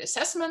cybersecurity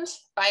assessment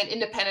by an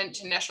independent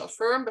international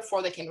firm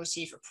before they can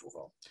receive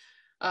approval.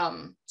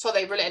 So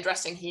they're really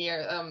addressing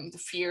here the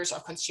fears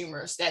of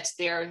consumers that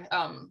their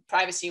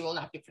privacy will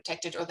not be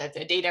protected or that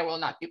their data will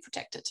not be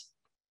protected.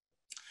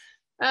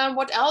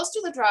 What else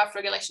do the draft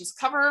regulations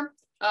cover?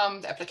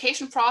 The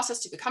application process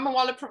to become a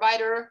wallet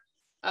provider,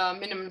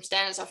 minimum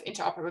standards of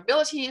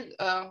interoperability,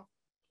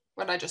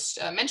 what I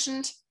just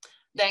mentioned,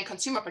 then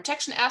consumer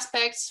protection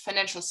aspects,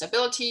 financial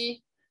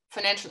stability,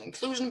 financial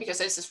inclusion, because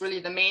this is really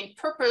the main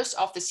purpose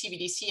of the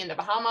CBDC in the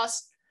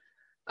Bahamas,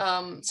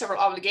 several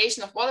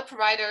obligations of wallet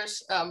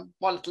providers,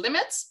 wallet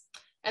limits,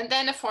 and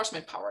then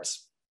enforcement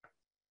powers.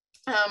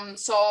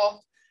 So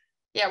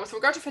yeah, with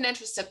regard to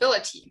financial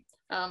stability,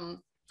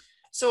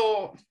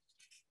 so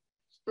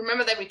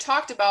remember that we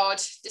talked about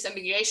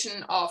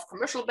disambiguation of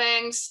commercial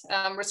banks,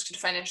 risk to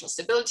financial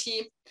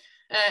stability.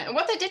 And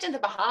what they did in the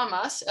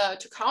Bahamas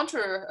to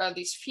counter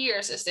these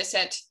fears is they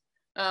said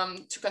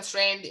to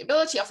constrain the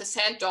ability of the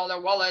Sand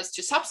Dollar wallets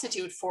to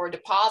substitute for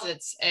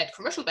deposits at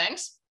commercial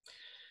banks.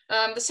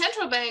 The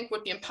central bank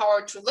would be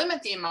empowered to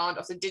limit the amount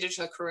of the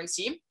digital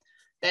currency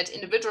that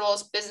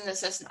individuals,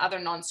 businesses, and other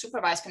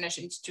non-supervised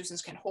financial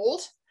institutions can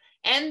hold.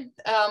 And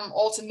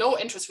also no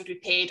interest would be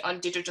paid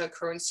on digital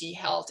currency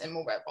held in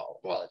mobile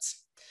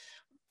wallets.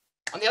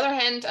 On the other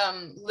hand,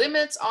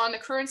 limits on the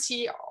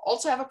currency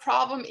also have a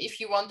problem if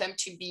you want them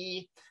to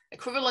be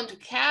equivalent to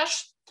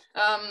cash.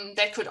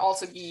 That could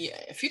also be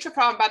a future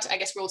problem, but I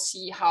guess we'll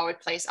see how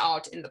it plays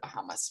out in the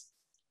Bahamas.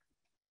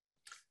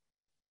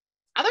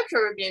 Other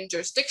Caribbean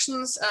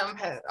jurisdictions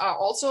are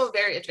also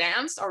very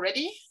advanced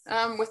already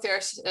with their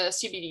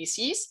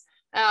CBDCs.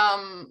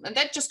 And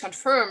that just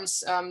confirms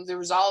the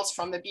results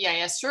from the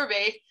BIS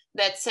survey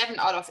that 7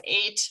 out of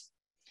 8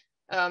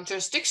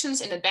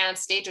 jurisdictions in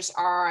advanced stages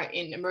are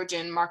in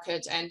emerging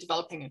markets and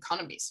developing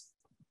economies.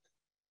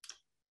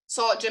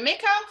 So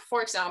Jamaica,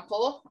 for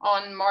example,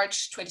 on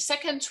March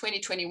 22nd,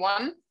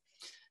 2021,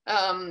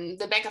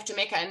 the Bank of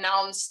Jamaica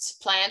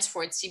announced plans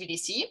for its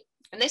CBDC.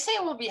 And they say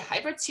it will be a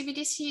hybrid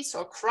CBDC,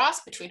 so a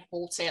cross between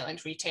wholesale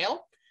and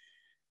retail.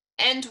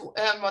 And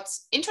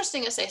what's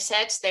interesting is they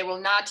said they will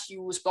not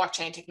use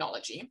blockchain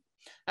technology.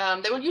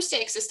 They will use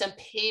the existing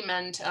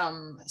payment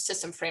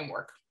system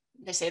framework.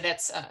 They say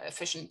that's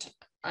efficient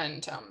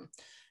and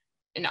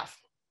enough.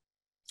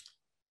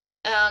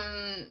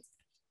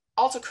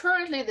 Also,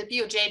 currently, the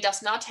BOJ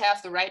does not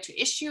have the right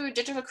to issue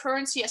digital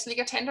currency as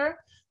legal tender.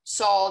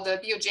 So the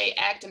BOJ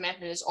Act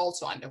amendment is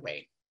also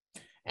underway.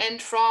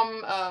 And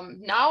from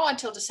now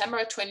until December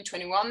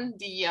 2021,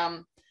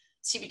 the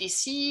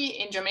CBDC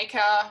in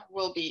Jamaica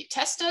will be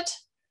tested.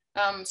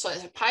 So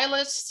as a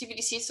pilot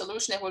CBDC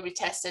solution that will be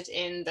tested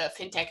in the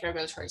FinTech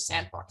regulatory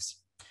sandbox.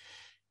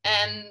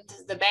 And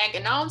the bank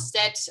announced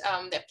that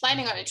they're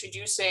planning on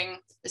introducing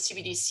the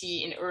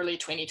CBDC in early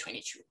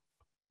 2022.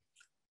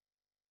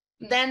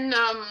 Then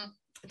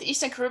the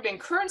Eastern Caribbean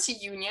Currency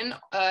Union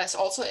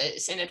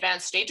is in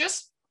advanced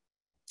stages.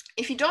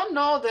 If you don't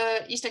know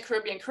the Eastern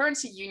Caribbean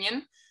Currency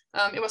Union,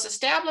 it was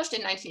established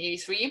in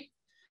 1983,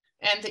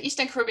 and the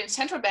Eastern Caribbean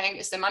Central Bank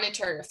is the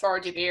monetary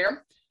authority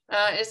there.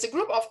 It's a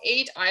group of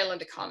 8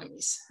 island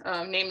economies,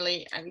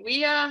 namely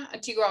Anguilla,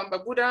 Antigua and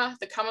Barbuda,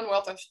 the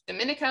Commonwealth of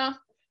Dominica,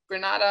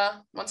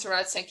 Grenada,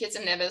 Montserrat, St. Kitts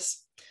and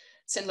Nevis,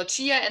 St.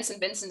 Lucia, and St.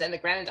 Vincent and the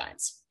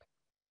Grenadines.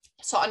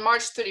 So on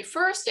March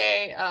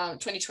 31st,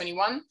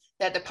 2021,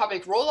 they had the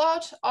public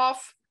rollout of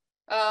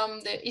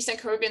the Eastern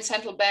Caribbean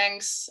Central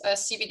Bank's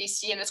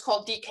CBDC, and it's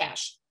called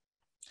Dcash.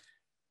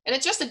 And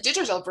it's just a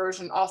digital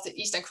version of the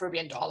Eastern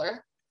Caribbean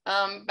dollar.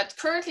 But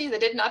currently, they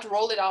did not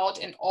roll it out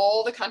in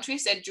all the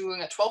countries. They're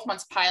doing a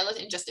 12-month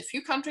pilot in just a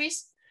few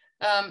countries,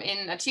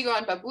 in Antigua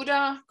and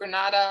Barbuda,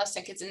 Grenada,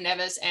 St. Kitts and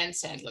Nevis, and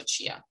St.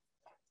 Lucia.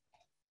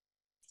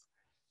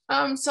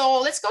 So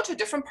let's go to a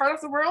different part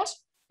of the world.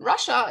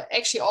 Russia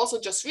actually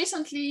also just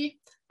recently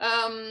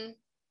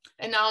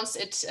announced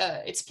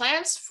its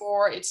plans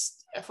for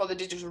the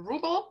digital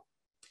ruble.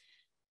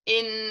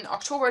 In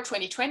October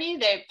 2020,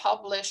 they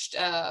published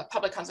a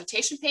public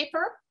consultation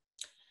paper.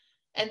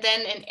 And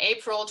then in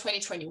April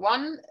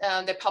 2021,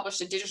 they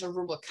published a digital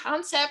ruble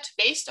concept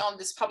based on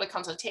this public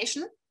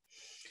consultation.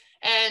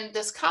 And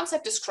this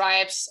concept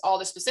describes all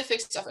the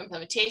specifics of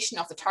implementation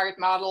of the target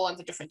model and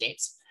the different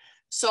dates.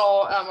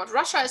 So what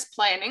Russia is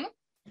planning,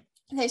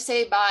 they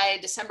say by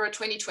December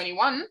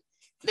 2021,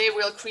 they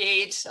will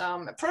create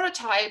a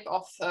prototype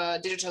of a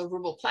digital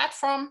ruble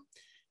platform.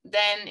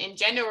 Then in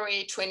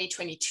January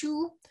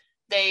 2022,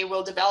 they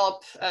will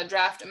develop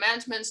draft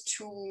amendments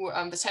to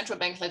the central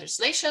bank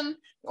legislation in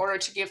order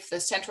to give the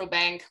central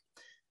bank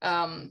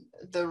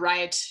the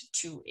right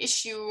to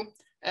issue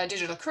a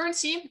digital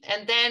currency.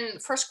 And then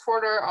first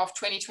quarter of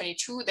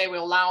 2022, they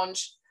will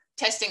launch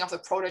testing of the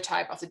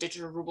prototype of the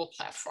digital ruble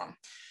platform.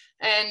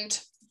 And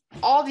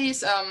all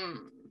these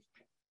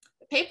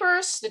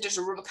papers, the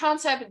digital ruble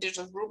concept, the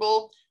digital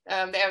ruble,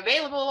 they're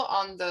available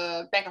on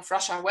the Bank of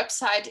Russia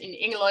website in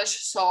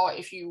English. So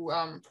if you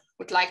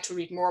would like to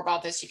read more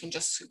about this, you can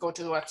just go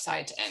to the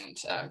website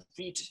and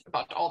read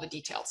about all the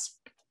details.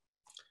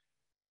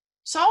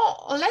 So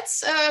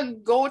let's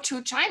go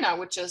to China,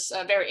 which is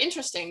very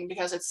interesting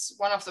because it's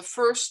one of the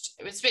first,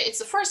 it's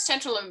the first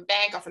central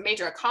bank of a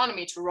major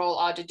economy to roll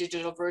out a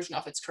digital version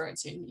of its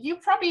currency. You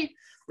probably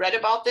read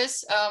about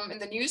this in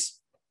the news.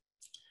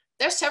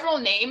 There's several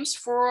names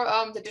for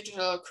the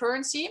digital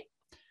currency.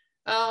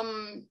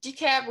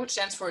 DCAP, which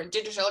stands for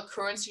Digital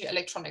Currency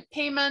Electronic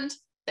Payment,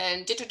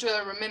 then Digital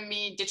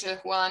Renminbi, Digital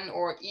Yuan,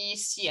 or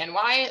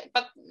ECNY,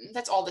 but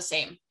that's all the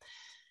same.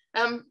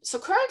 So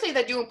currently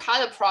they're doing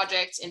pilot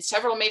projects in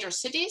several major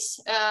cities,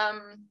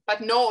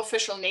 but no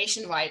official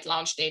nationwide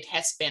launch date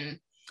has been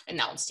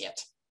announced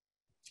yet.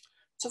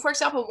 So for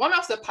example, one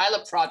of the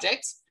pilot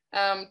projects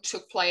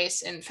took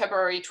place in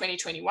February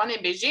 2021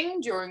 in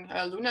Beijing during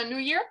Lunar New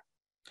Year.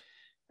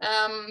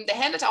 They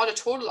handed out a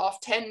total of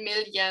 10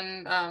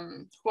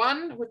 million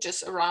yuan, which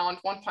is around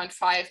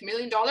 $1.5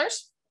 million.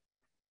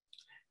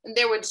 And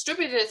they were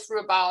distributed through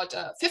about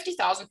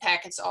 50,000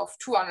 packets of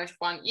 200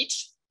 yuan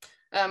each,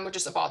 which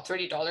is about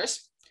 $30.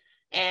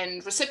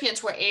 And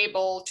recipients were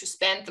able to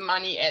spend the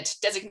money at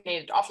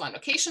designated offline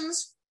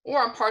locations or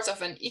on parts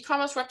of an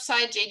e-commerce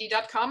website,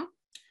 JD.com.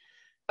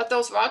 But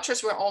those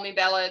vouchers were only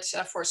valid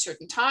for a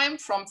certain time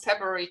from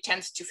February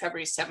 10th to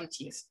February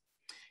 17th.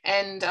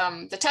 And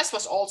the test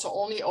was also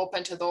only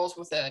open to those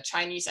with a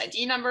Chinese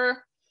ID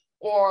number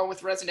or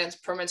with residence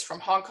permits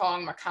from Hong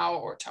Kong, Macau,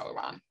 or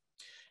Taiwan.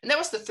 And that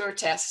was the third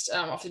test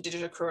of the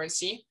digital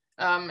currency.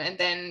 And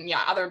then,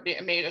 yeah, other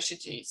major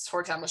cities, for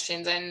example,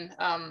 Shenzhen,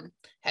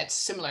 had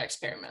similar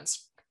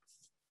experiments.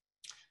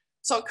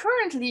 So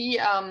currently,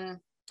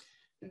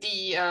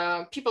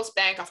 the People's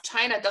Bank of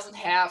China doesn't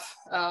have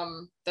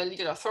the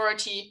legal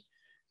authority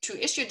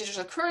to issue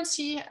digital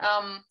currency,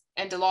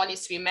 and the law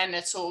needs to be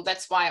amended. So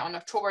that's why on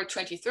October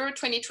 23rd,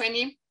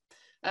 2020,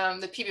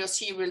 the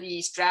PBOC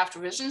released draft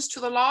revisions to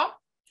the law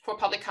for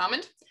public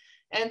comment.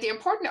 And the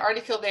important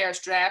article there is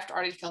draft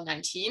Article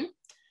 19.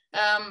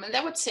 And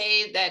that would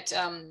say that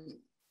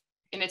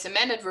in its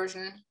amended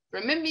version,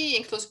 renminbi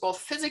includes both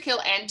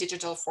physical and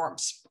digital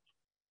forms.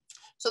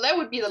 So that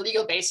would be the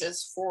legal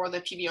basis for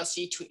the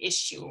PBOC to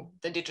issue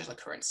the digital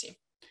currency.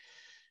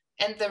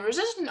 And the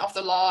revision of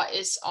the law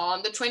is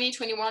on the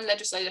 2021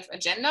 legislative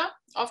agenda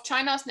of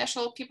China's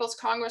National People's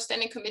Congress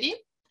Standing Committee,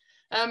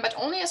 but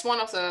only as one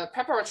of the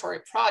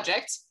preparatory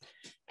projects.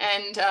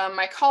 And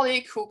my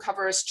colleague who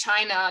covers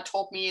China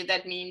told me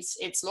that means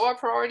it's lower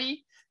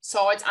priority,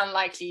 so it's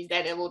unlikely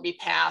that it will be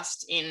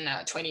passed in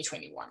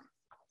 2021.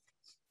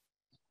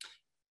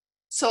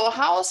 So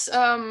how's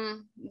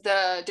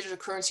the digital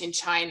currency in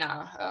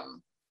China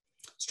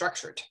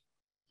structured?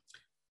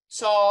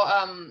 So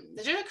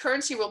the digital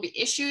currency will be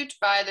issued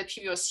by the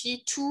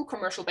PBOC to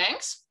commercial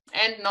banks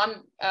and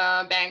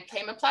non-bank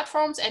payment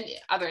platforms and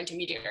other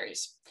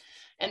intermediaries.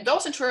 And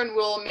those in turn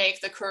will make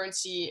the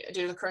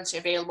digital currency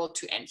available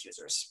to end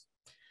users.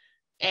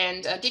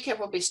 And DCAP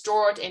will be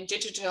stored in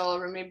digital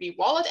renminbi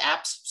wallet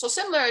apps, so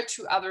similar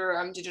to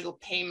other digital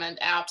payment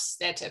apps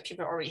that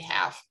people already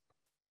have.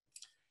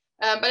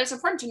 But it's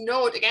important to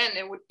note, again,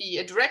 it would be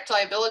a direct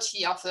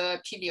liability of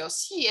the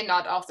PBOC and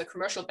not of the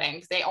commercial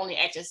bank. They only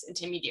act as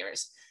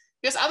intermediaries,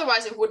 because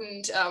otherwise it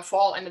wouldn't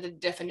fall under the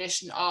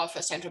definition of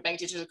a central bank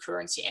digital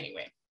currency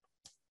anyway.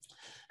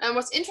 And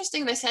what's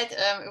interesting, they said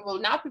it will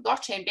not be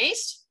blockchain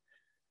based.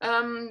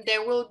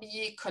 There will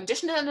be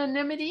conditional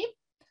anonymity,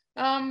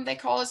 they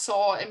call it.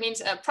 So it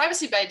means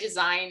privacy by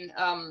design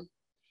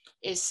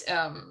is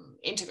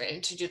integrated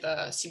into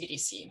the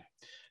CBDC.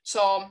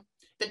 So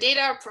the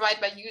data provided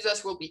by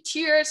users will be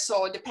tiered.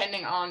 So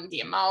depending on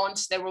the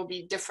amount, there will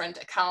be different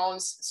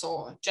accounts.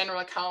 So general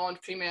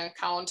account, premium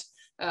account,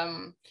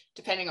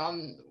 depending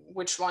on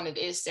which one it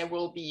is, there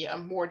will be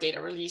more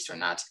data released or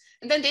not.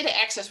 And then data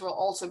access will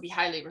also be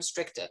highly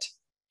restricted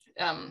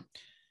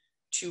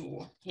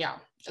to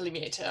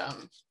alleviate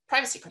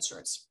privacy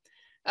concerns.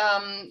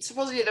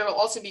 Supposedly there will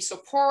also be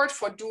support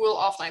for dual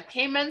offline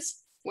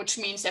payments, which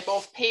means that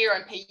both payer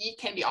and payee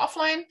can be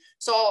offline.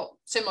 So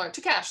similar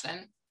to cash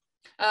then.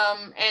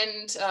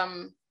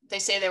 They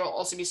say there will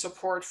also be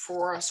support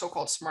for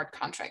so-called smart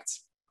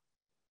contracts.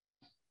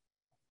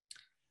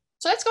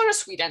 So let's go to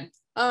Sweden.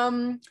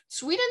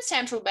 Sweden's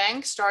central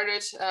bank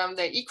started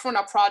the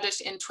e-krona project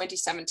in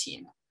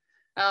 2017.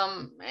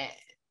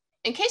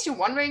 In case you're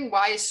wondering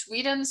why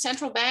Sweden's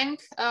central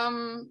bank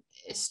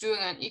is doing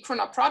an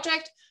e-krona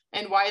project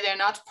and why they're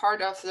not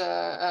part of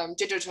the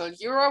digital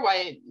euro,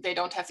 why they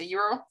don't have the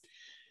euro,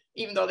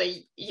 even though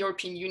the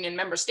European Union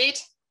member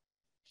state.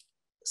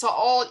 So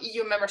all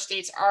EU member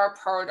states are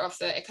part of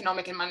the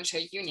Economic and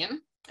Monetary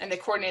Union, and they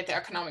coordinate their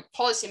economic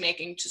policy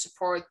making to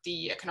support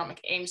the economic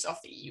aims of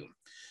the EU.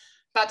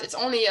 But it's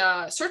only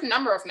a certain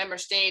number of member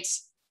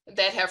states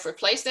that have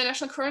replaced their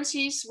national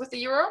currencies with the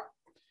euro.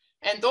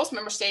 And those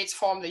member states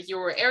form the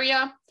euro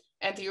area,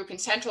 and the European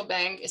Central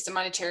Bank is the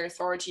monetary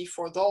authority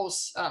for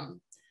those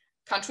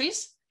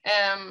countries,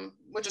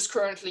 which is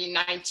currently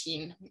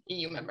 19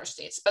 EU member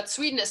states. But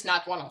Sweden is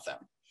not one of them,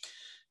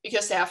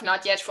 because they have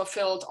not yet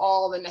fulfilled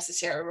all the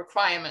necessary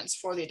requirements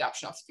for the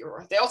adoption of the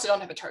euro. They also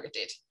don't have a target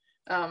date.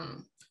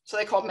 So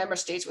they call member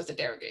states with a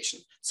derogation.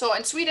 So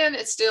in Sweden,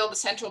 it's still the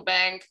central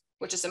bank,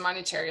 which is the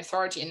monetary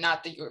authority, and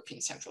not the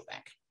European Central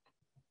Bank.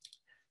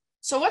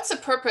 So what's the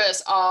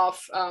purpose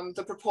of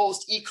the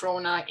proposed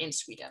e-krona in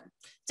Sweden?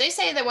 They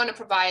say they want to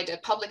provide a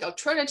public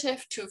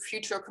alternative to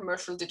future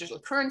commercial digital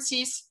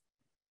currencies.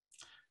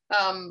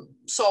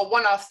 So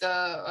one of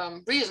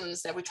the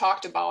reasons that we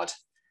talked about,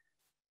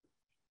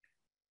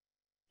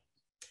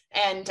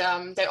 and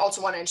they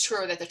also want to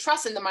ensure that the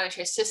trust in the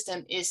monetary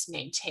system is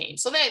maintained.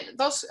 So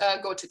those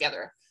go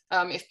together.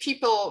 If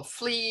people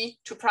flee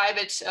to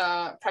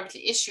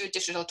privately issued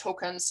digital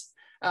tokens,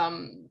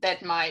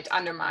 that might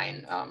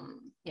undermine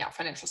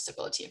financial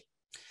stability.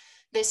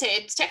 They say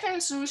it's a technical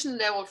solution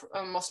that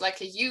will most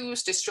likely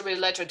use distributed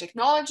ledger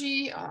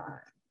technology,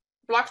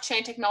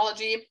 blockchain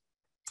technology.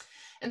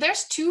 And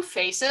there's two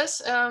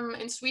phases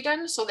in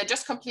Sweden. So they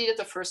just completed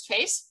the first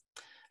phase,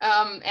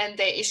 and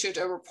they issued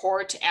a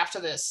report after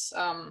this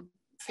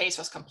phase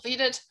was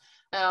completed.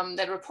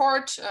 That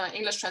report,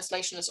 English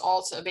translation, is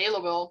also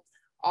available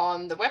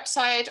on the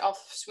website of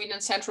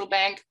Sweden's central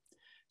bank.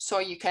 So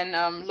you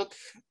can look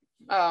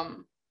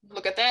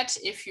at that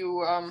if you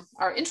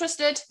are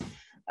interested.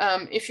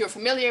 If you're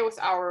familiar with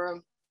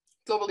our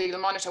Global Legal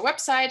Monitor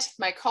website,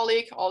 my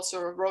colleague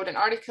also wrote an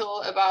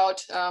article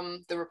about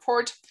the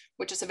report,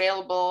 which is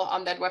available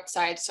on that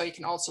website. So you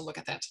can also look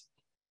at that.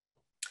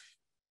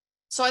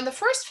 So in the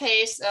first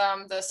phase,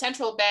 the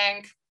central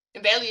bank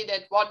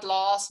evaluated what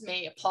laws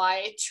may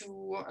apply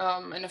to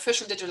an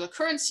official digital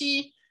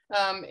currency,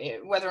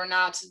 whether or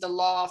not the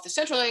law of the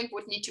central bank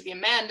would need to be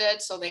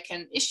amended so they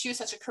can issue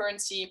such a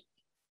currency.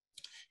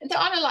 And they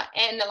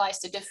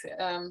analyzed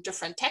the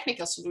different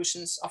technical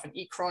solutions of an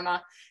e-krona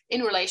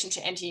in relation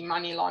to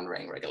anti-money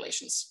laundering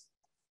regulations.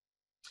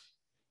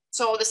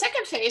 So the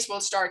second phase will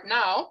start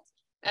now.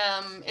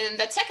 In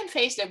that second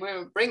phase, they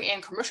will bring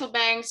in commercial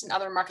banks and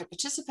other market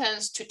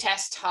participants to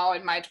test how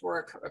it might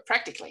work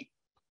practically.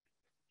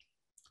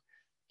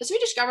 The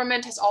Swedish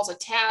government has also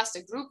tasked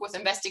a group with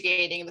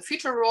investigating the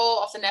future role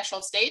of the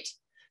national state,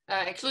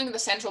 including the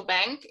central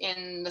bank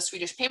in the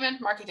Swedish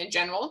payment market in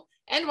general,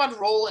 and what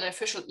role an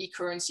official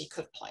e-currency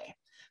could play.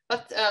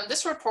 But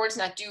this report is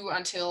not due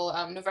until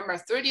November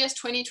 30th,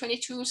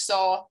 2022.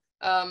 So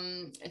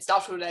it's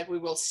doubtful that we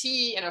will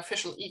see an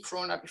official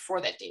e-krona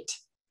before that date.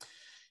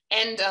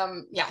 And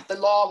the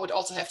law would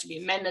also have to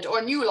be amended, or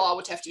a new law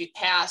would have to be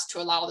passed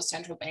to allow the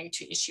central bank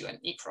to issue an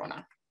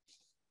e-krona.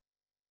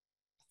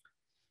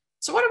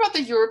 So what about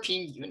the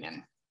European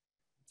Union?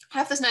 I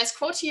have this nice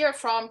quote here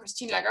from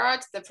Christine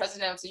Lagarde, the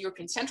president of the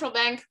European Central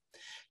Bank.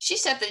 She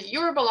said that the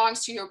euro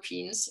belongs to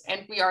Europeans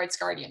and we are its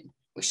guardian.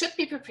 We should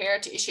be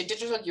prepared to issue a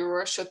digital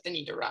euro should the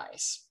need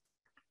arise.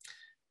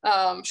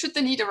 Should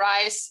the need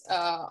arise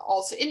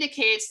also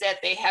indicates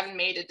that they haven't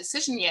made a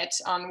decision yet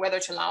on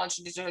whether to launch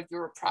a digital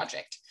euro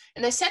project.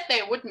 And they said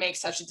they would make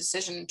such a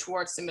decision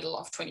towards the middle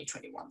of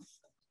 2021.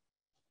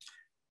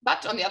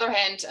 But on the other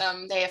hand,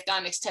 they have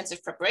done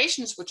extensive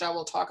preparations, which I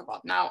will talk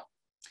about now.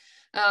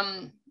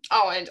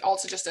 And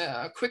also just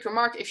a quick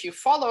remark, if you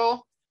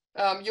follow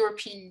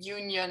European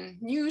Union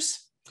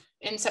news,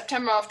 in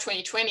September of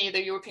 2020,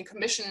 the European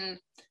Commission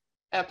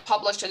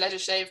published a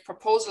legislative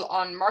proposal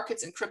on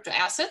markets and crypto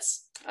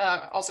assets,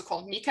 also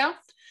called MiCA,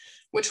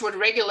 which would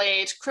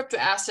regulate crypto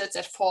assets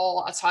that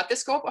fall outside the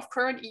scope of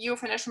current EU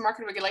financial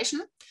market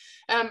regulation.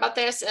 But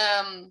there's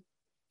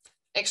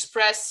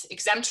express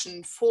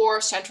exemption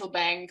for central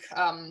bank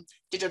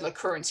digital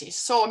currencies.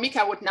 So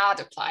MiCA would not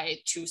apply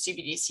to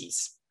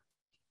CBDCs.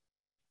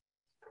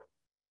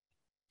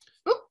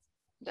 Oop,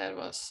 that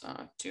was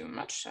too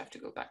much. I have to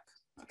go back.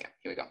 Okay,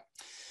 here we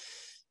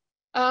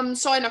go.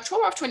 So in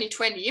October of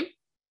 2020,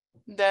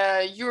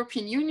 the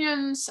European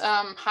Union's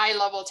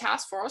high-level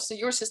task force, the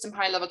Eurosystem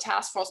high-level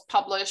task force,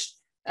 published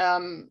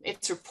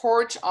its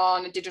report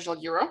on a digital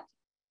euro.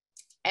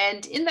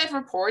 And in that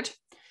report,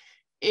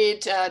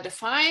 it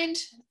defined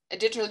a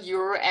digital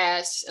euro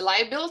as a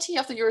liability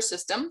of the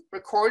Eurosystem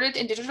recorded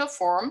in digital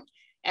form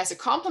as a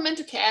complement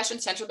to cash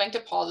and central bank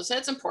deposits.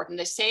 That's important.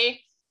 They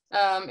say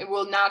it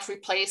will not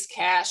replace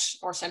cash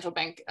or central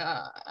bank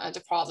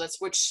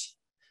deposits, which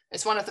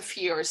is one of the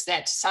fears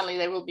that suddenly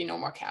there will be no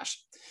more cash.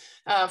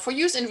 For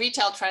use in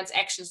retail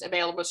transactions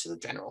available to the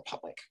general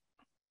public.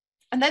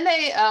 And then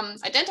they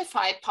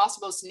identified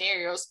possible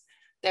scenarios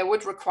that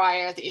would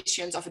require the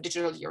issuance of a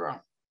digital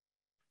euro.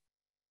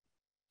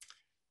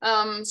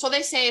 So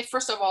they say,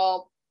 first of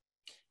all,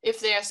 if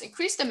there's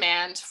increased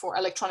demand for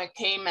electronic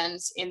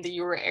payments in the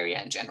euro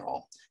area in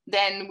general,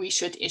 then we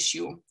should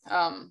issue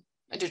a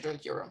digital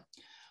euro.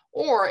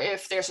 Or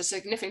if there's a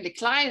significant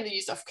decline in the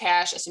use of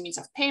cash as a means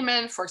of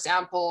payment, for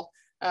example,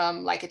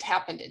 like it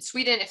happened in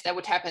Sweden, if that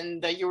would happen in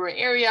the euro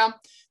area,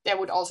 that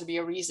would also be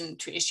a reason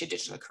to issue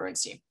digital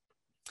currency.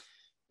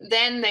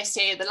 Then they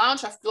say the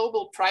launch of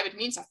global private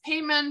means of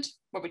payment,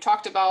 what we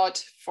talked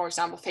about, for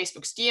example,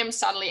 Facebook's Diem,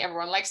 suddenly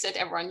everyone likes it,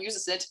 everyone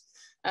uses it.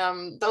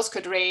 Those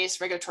could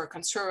raise regulatory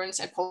concerns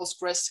and pose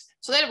risk.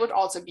 So that would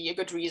also be a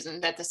good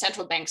reason that the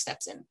central bank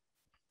steps in.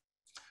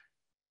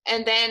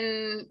 And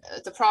then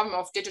the problem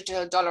of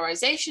digital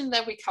dollarization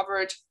that we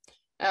covered,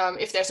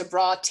 if there's a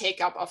broad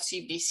take-up of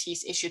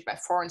CBDCs issued by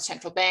foreign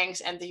central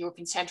banks and the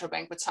European Central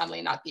Bank would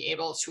suddenly not be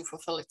able to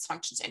fulfill its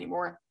functions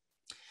anymore.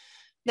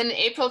 Then in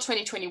April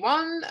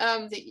 2021,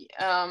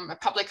 a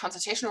public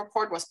consultation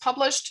report was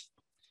published.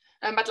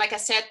 But like I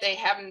said, they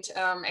haven't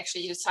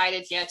actually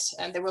decided yet,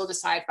 and they will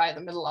decide by the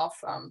middle of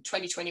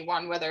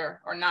 2021 whether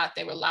or not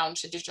they will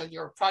launch a digital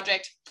euro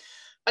project.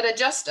 But I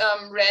just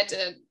read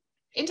an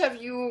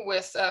interview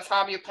with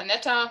Fabio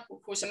Panetta,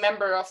 who's a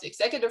member of the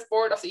executive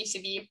board of the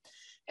ECB.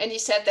 And he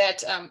said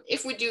that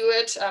if we do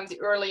it, the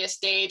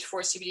earliest date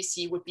for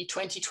CBDC would be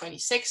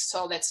 2026.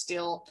 So that's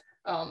still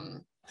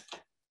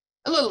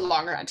a little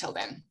longer until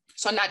then.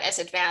 So not as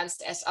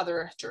advanced as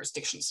other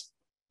jurisdictions.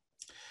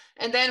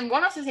 And then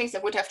one of the things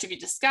that would have to be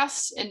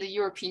discussed in the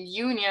European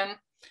Union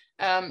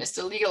is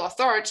the legal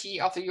authority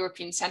of the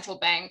European Central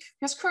Bank,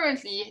 because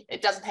currently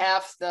it doesn't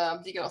have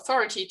the legal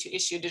authority to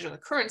issue digital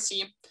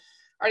currency.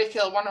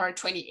 Article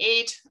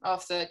 128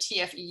 of the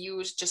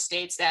TFEU just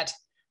states that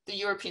the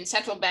European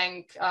Central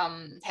Bank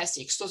has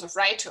the exclusive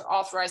right to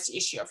authorize the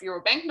issue of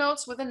euro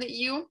banknotes within the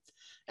EU,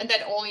 and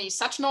that only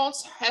such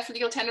notes have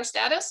legal tender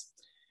status.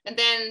 And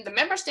then the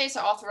member states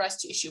are authorized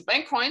to issue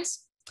bank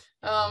coins,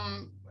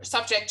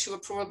 subject to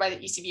approval by the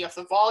ECB of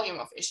the volume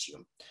of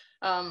issue.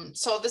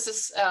 So this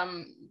is,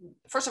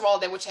 first of all,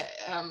 they would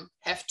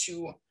have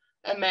to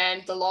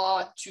amend the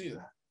law to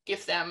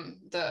give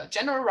them the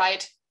general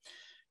right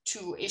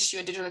to issue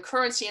a digital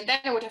currency. And then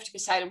it would have to be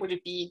decided, would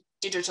it be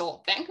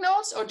digital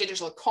banknotes or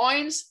digital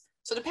coins?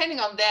 So depending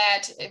on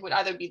that, it would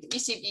either be the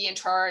ECB in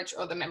charge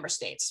or the member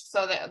states.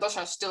 So those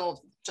are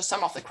still just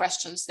some of the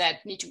questions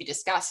that need to be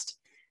discussed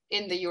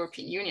in the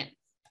European Union.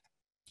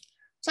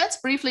 So let's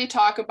briefly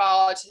talk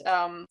about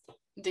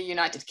the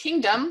United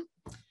Kingdom,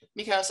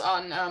 because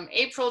on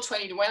April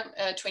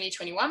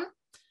 2021,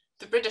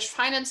 the British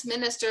finance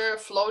minister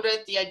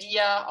floated the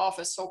idea of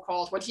a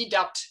so-called, what he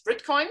dubbed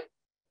Britcoin.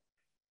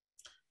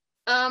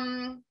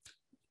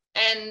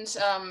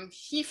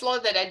 He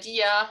floated that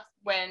idea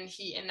when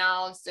he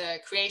announced the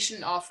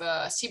creation of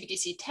a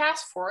CBDC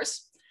task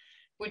force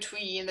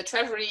between the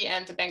Treasury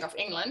and the Bank of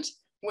England,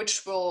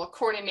 which will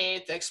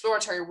coordinate the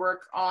exploratory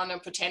work on a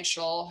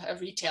potential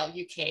retail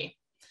UK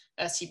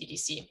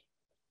CBDC.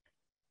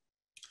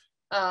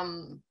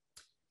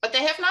 But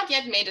they have not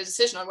yet made a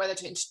decision on whether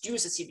to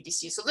introduce a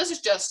CBDC. So this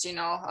is just,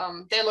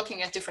 they're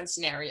looking at different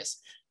scenarios.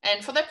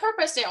 And for that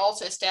purpose, they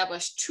also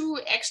established two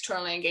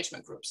external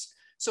engagement groups.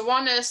 So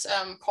one is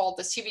called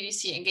the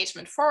CBDC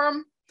Engagement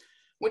Forum,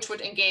 which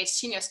would engage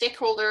senior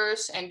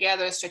stakeholders and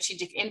gather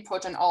strategic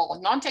input on all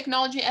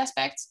non-technology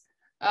aspects.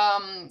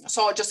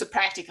 So just the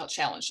practical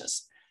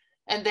challenges.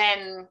 And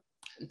then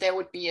there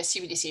would be a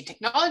CBDC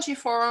Technology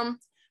Forum,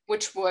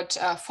 which would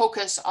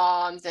focus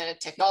on the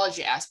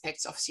technology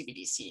aspects of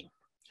CBDC.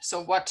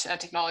 So what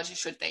technology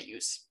should they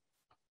use?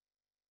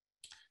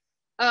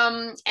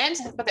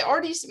 But they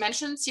already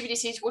mentioned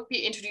CBDCs would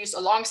be introduced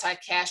alongside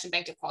cash and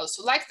bank deposits.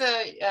 So like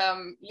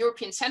the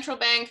European Central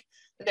Bank,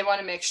 they want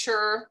to make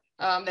sure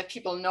that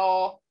people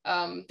know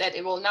that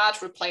it will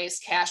not replace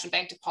cash and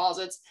bank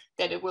deposits,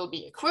 that it will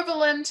be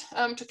equivalent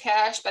to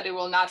cash, but it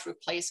will not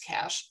replace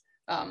cash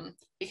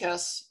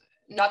because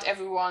not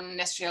everyone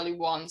necessarily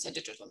wants a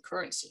digital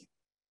currency.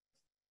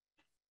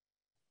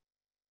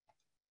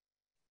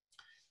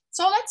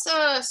 So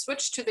let's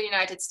switch to the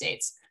United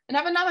States. And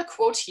I have another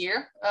quote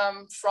here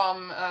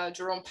from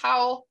Jerome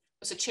Powell,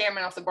 who's the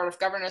chairman of the Board of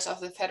Governors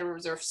of the Federal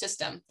Reserve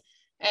System.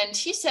 And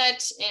he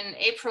said in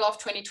April of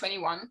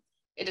 2021,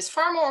 "It is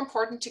far more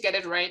important to get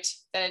it right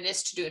than it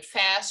is to do it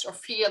fast or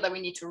feel that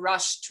we need to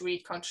rush to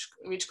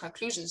reach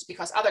conclusions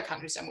because other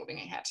countries are moving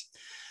ahead."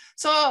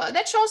 So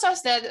that shows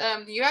us that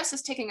the US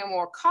is taking a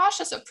more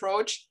cautious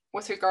approach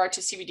with regard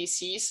to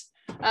CBDCs.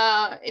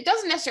 It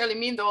doesn't necessarily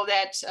mean, though,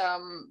 that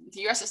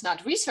the US is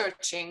not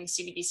researching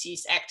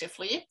CBDCs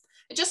actively.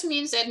 It just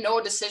means that no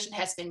decision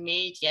has been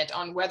made yet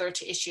on whether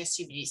to issue a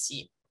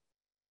CBDC.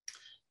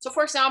 So,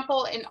 for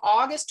example, in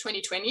August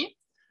 2020,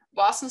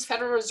 Boston's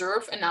Federal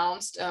Reserve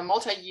announced a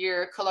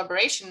multi-year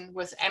collaboration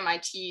with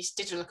MIT's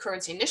Digital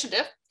Currency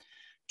Initiative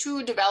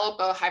to develop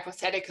a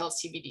hypothetical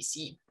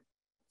CBDC.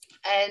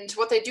 And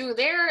what they do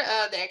there,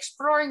 they're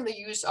exploring the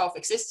use of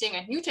existing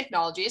and new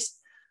technologies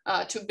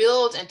to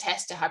build and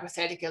test a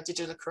hypothetical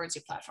digital currency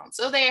platform.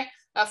 So they're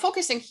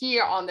focusing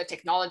here on the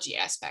technology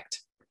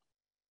aspect.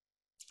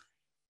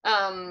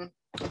 And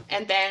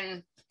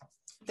then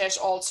there's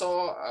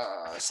also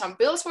some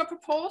bills were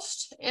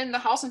proposed in the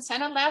House and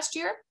Senate last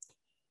year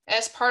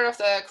as part of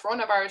the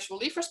coronavirus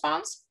relief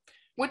response,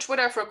 which would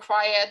have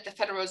required the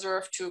Federal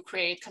Reserve to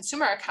create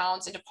consumer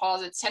accounts and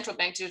deposit central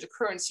bank digital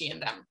currency in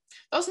them.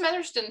 Those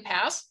measures didn't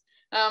pass.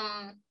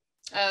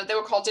 They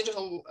were called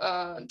digital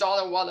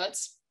dollar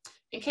wallets.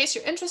 In case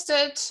you're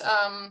interested,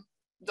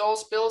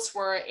 those bills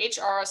were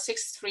HR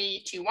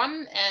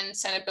 6321 and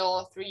Senate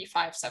Bill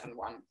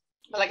 3571.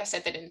 But like I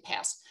said, they didn't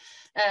pass.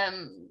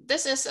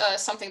 This is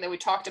something that we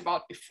talked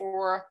about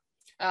before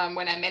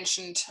when I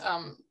mentioned,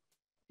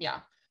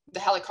 the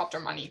helicopter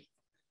money.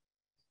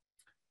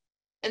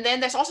 And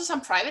then there's also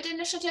some private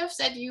initiatives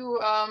that you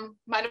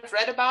might have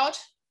read about.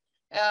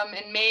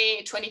 In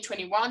May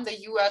 2021,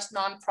 the US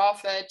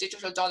nonprofit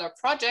Digital Dollar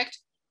Project,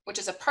 which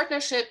is a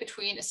partnership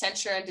between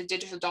Accenture and the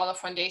Digital Dollar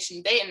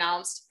Foundation, they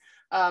announced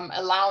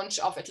a launch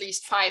of at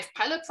least 5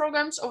 pilot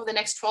programs over the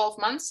next 12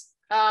 months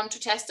to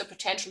test the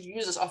potential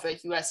uses of a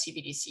US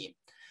CBDC.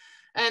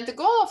 And the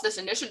goal of this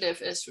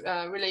initiative is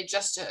really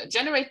just to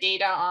generate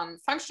data on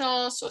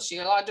functional,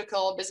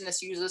 sociological,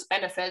 business uses,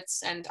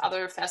 benefits, and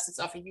other facets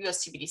of a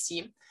US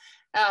CBDC.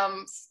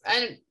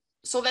 And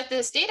so that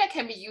this data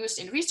can be used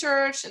in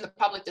research, in the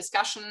public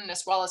discussion,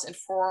 as well as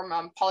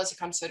inform policy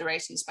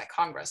considerations by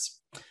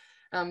Congress.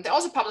 They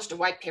also published a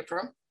white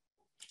paper.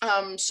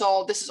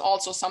 So this is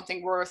also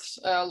something worth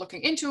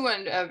looking into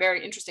and a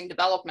very interesting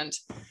development.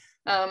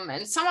 And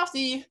in some of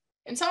the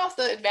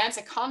advanced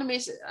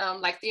economies,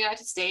 like the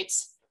United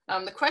States,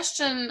 the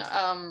question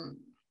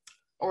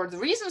or the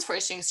reasons for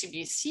issuing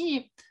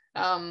CBDC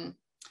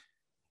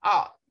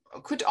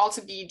could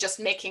also be just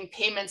making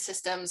payment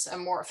systems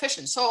more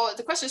efficient. So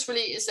the question is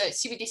really, is a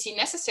CBDC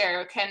necessary,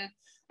 or can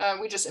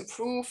we just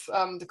improve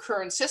the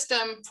current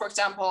system? For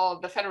example,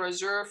 the Federal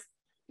Reserve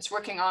is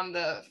working on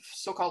the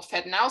so-called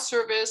FedNow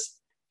service,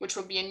 which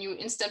will be a new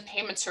instant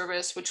payment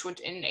service, which would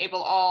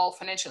enable all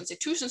financial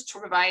institutions to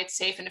provide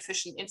safe and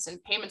efficient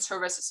instant payment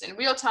services in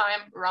real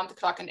time, around the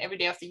clock, and every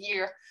day of the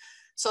year.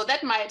 So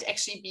that might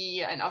actually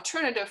be an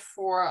alternative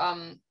for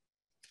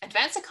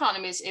advanced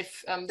economies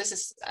if this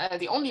is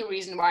the only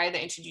reason why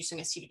they're introducing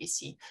a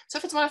CBDC. So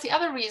if it's one of the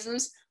other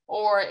reasons,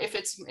 or if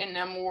it's in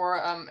a more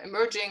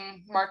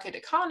emerging market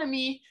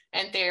economy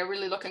and they're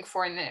really looking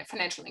for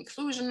financial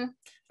inclusion,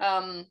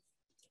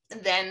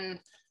 then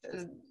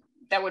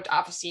that would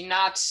obviously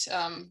not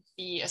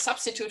be a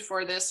substitute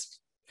for this.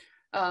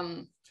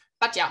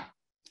 But yeah,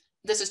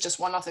 this is just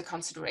one of the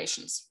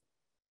considerations.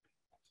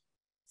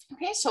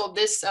 Okay, so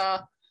this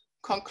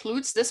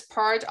concludes this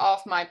part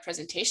of my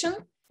presentation.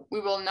 We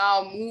will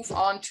now move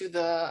on to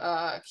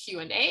the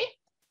Q&A.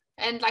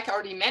 And like I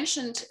already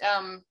mentioned,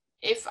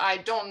 if I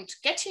don't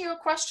get to your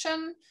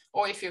question,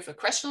 or if you have a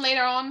question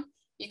later on,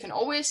 you can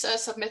always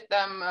submit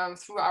them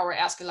through our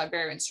Ask a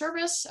Librarian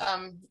service.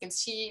 You can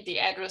see the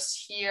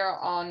address here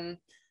on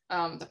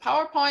the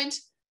PowerPoint.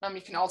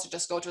 You can also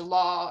just go to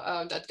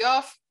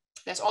law.gov.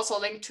 There's also a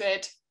link to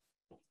it.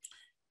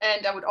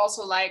 And I would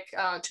also like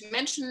to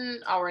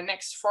mention our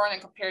next foreign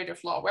and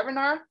comparative law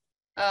webinar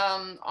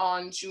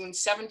on June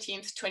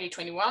 17th,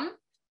 2021.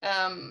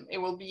 It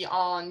will be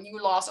on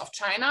new laws of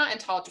China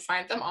and how to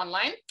find them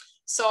online.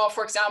 So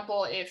for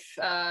example, if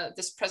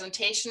this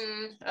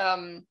presentation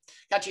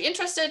got you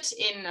interested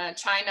in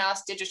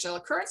China's digital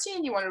currency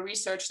and you want to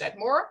research that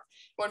more,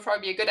 it would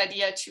probably be a good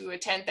idea to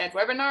attend that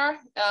webinar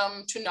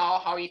to know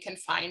how you can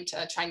find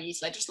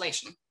Chinese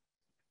legislation.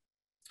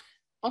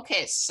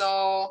 Okay,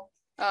 so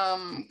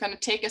I'm going to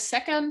take a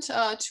second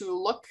to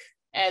look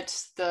at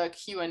the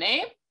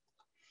Q&A.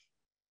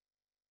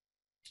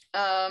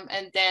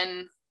 And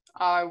then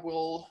I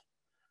will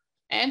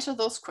answer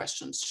those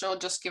questions. So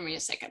just give me a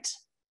second.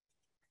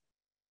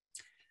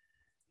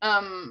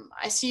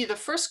 I see the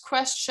first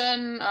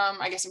question,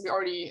 I guess we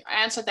already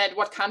answered that.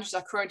 What countries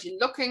are currently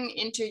looking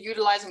into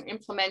utilizing,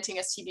 implementing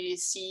a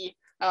CBDC?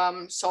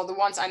 So the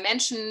ones I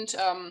mentioned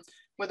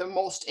were the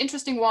most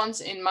interesting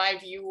ones in my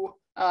view.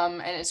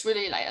 And it's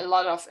really like a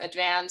lot of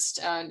advanced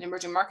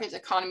emerging market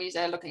economies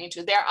that are looking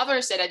into. There are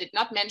others that I did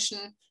not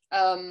mention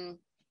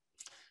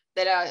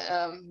that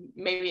are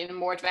maybe in a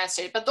more advanced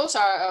state, but those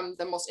are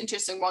the most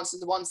interesting ones,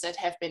 the ones that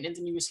have been in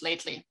the news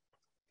lately.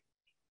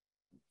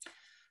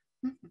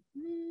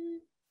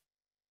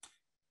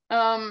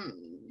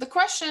 The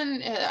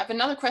question, I have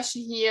another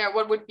question here.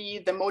 What would be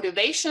the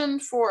motivation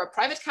for a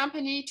private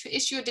company to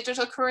issue a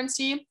digital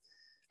currency?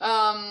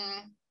 For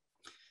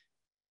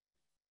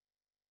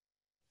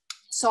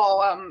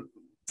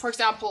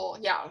example,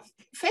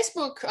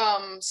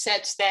 Facebook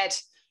said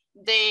that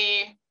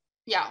they,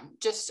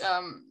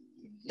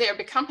 they're a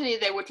big company.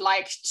 They would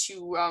like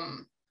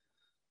to,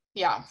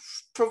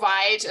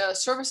 provide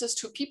services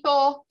to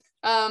people.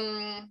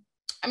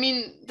 I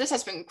mean, this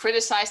has been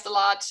criticized a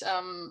lot.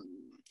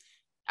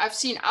 I've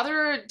seen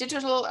other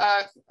digital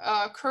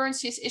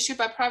currencies issued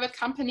by private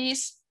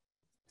companies.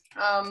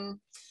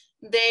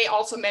 They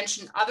also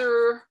mention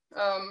other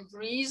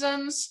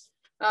reasons.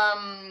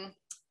 I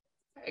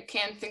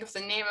can't think of the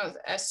name of,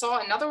 I saw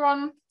another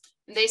one.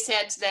 They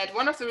said that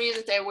one of the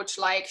reasons they would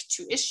like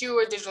to issue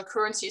a digital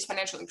currency is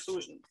financial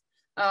inclusion.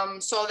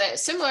 So they're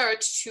similar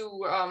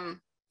to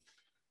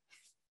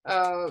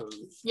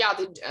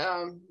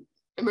the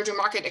emerging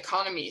market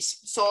economies.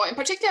 So in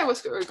particular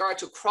with regard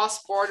to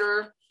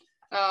cross-border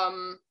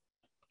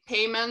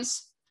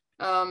payments,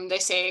 they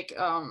say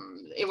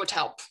it would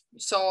help.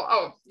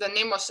 So, the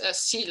name was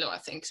Silo, I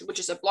think, which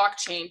is a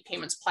blockchain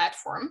payments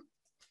platform.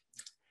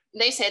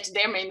 They said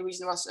their main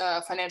reason was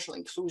financial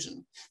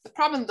inclusion. The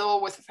problem,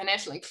 though, with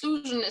financial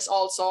inclusion is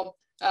also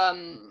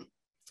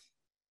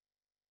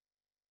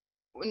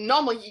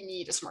normally you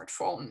need a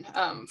smartphone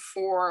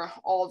for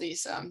all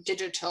these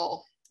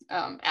digital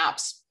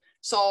apps.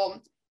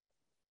 So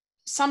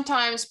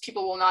sometimes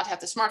people will not have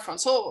the smartphone.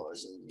 So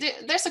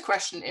there's a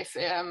question if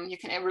you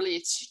can really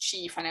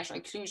achieve financial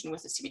inclusion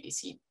with the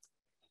CBDC.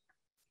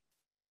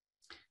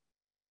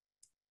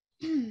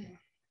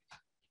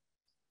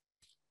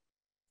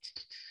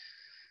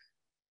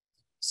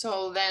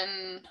 So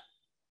then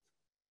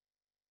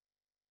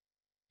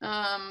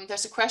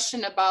there's a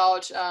question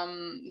about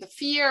the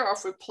fear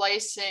of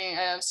replacing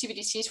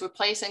CBDCs,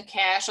 replacing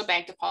cash or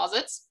bank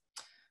deposits,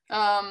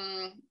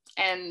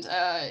 and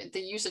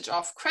the usage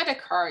of credit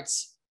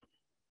cards.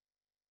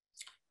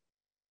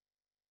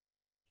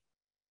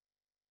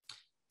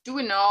 Do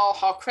we know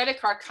how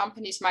credit card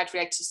companies might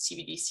react to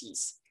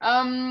CBDCs?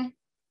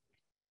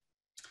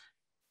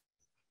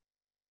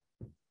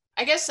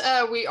 I guess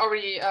we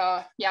already,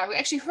 we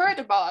actually heard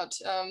about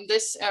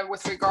this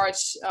with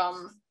regards,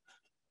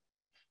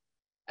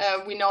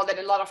 we know that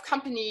a lot of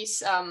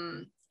companies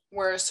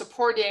were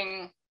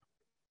supporting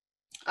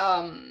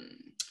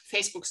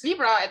Facebook's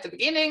Libra at the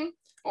beginning,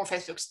 or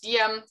Facebook's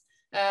Diem,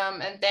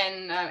 and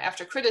then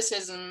after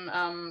criticism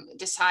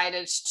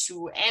decided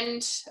to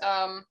end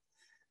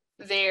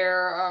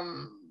their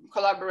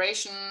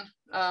collaboration.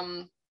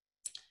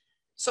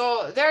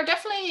 So they're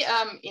definitely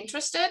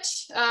interested,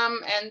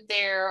 and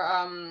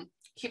they're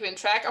keeping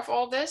track of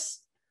all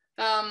this.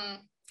 And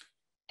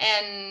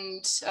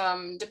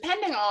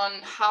depending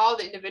on how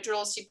the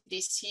individual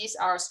CBDCs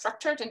are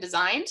structured and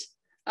designed,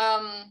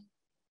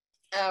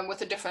 with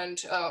the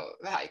different,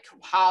 like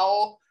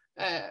how,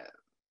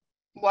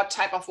 what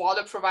type of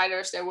wallet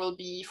providers there will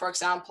be, for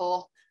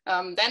example,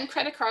 then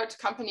credit card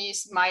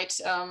companies might,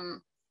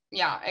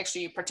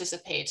 actually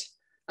participate.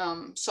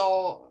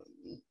 So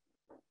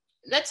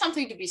that's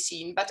something to be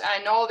seen, but I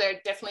know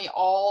they're definitely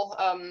all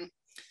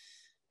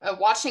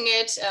watching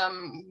it.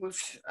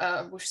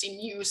 We've seen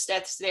news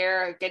that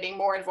they're getting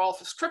more involved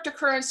with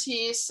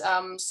cryptocurrencies.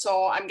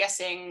 So I'm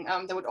guessing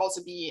they would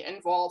also be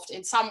involved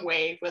in some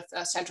way with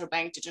central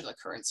bank digital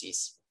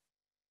currencies.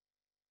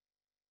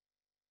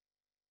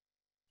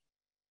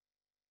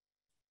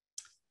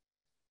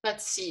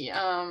 Let's see.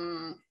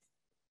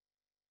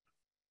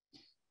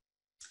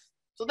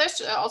 So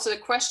there's also the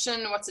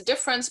question, what's the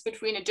difference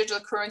between a digital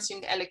currency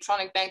and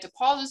electronic bank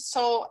deposits?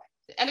 So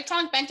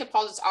electronic bank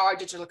deposits are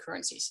digital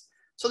currencies.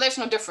 So there's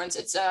no difference.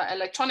 It's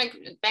electronic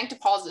bank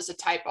deposit is a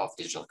type of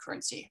digital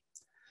currency.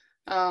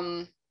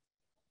 The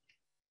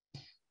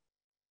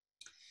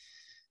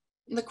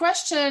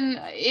question,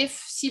 if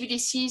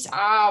CBDCs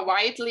are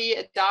widely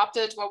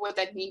adopted, what would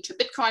that mean to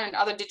Bitcoin and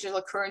other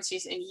digital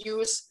currencies in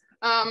use?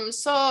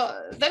 So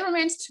that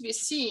remains to be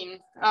seen.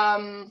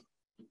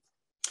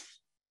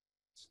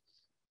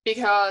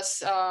 Because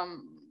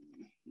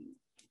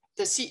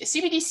the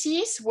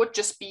CBDCs would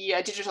just be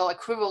a digital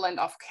equivalent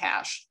of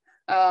cash.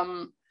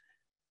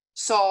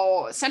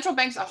 So central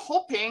banks are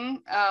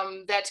hoping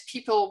that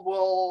people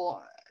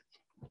will,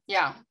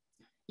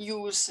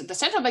 use the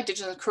central bank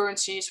digital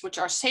currencies, which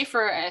are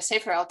safer, a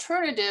safer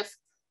alternative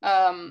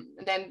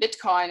than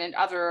Bitcoin and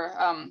other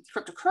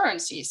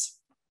cryptocurrencies.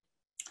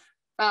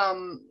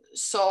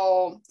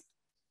 So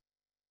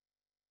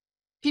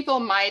people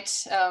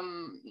might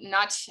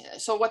not,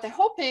 so what they're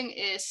hoping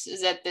is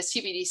that the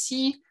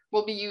CBDC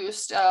will be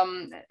used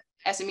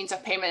as a means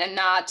of payment and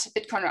not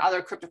Bitcoin or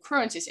other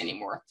cryptocurrencies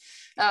anymore.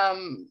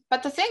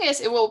 But the thing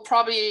is,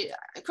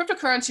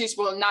 cryptocurrencies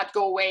will not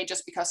go away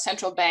just because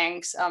central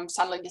banks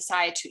suddenly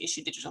decide to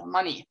issue digital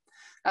money.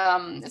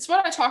 It's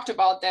what I talked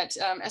about, that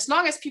as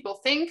long as people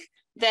think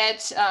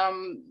that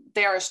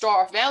they are a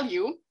store of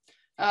value,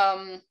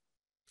 and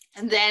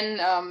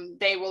then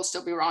they will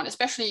still be around,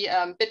 especially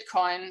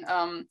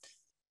Bitcoin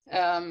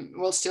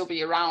will still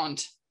be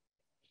around.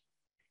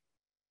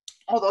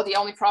 Although the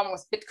only problem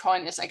with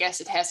Bitcoin is, I guess,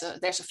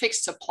 there's a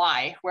fixed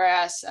supply,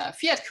 whereas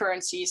fiat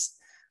currencies,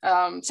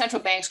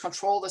 central banks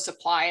control the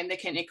supply and they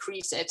can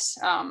increase it,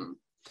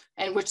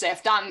 and which they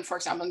have done, for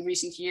example, in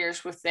recent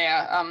years with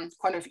their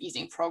quantitative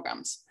easing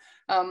programs.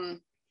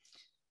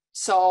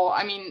 So,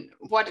 I mean,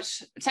 what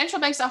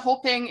central banks are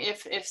hoping,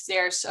 if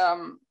there's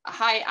a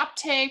high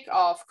uptake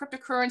of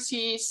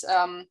cryptocurrencies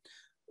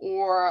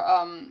or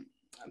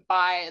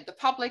by the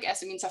public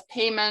as a means of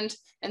payment,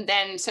 and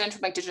then central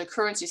bank digital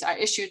currencies are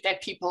issued,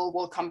 that people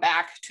will come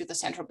back to the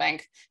central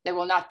bank. They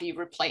will not be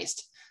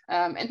replaced.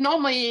 And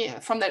normally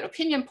from that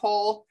opinion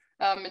poll,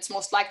 it's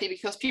most likely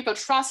because people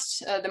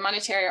trust the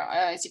monetary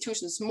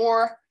institutions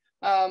more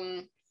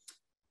to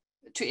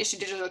issue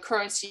digital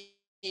currency.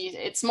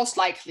 It's most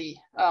likely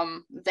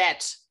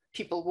that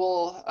people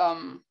will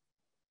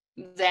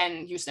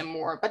then use them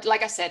more. But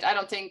like I said, I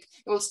don't think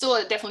it will still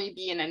definitely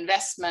be an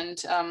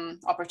investment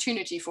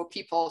opportunity for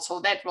people. So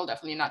that will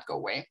definitely not go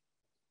away.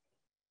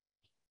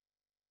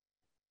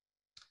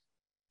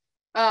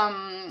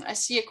 I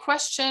see a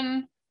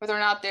question whether or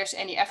not there's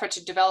any effort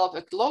to develop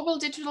a global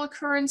digital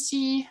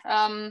currency.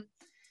 I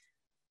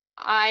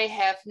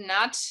have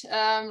not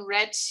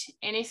read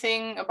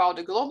anything about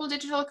a global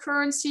digital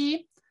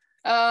currency.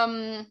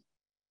 And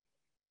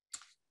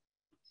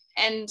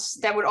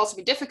that would also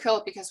be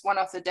difficult because one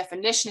of the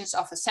definitions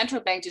of a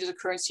central bank digital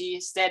currency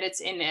is that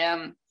it's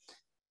in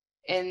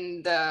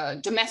the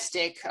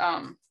domestic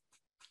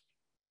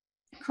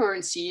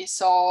currency.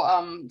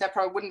 So that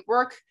probably wouldn't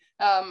work.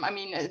 I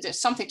mean, there's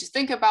something to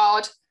think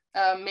about,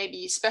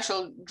 maybe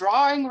special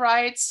drawing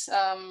rights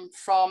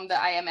from the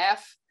IMF.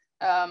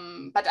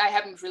 But I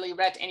haven't really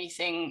read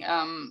anything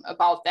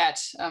about that,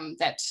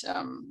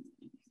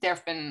 there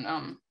have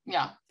been,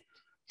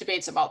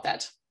 debates about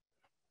that.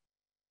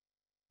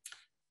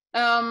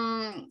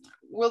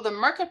 Will the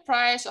market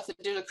price of the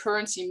digital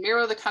currency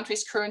mirror the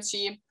country's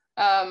currency?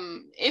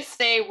 If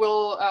they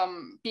will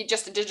be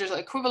just a digital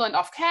equivalent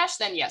of cash,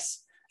 then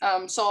yes.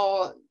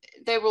 So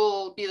they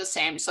will be the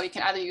same. So you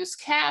can either use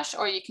cash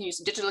or you can use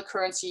digital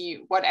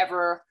currency,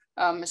 whatever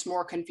is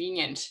more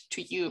convenient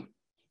to you.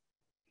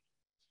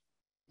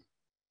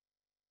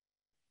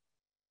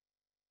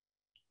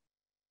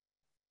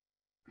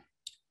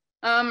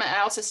 I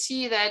also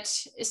see that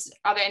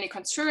are there any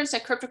concerns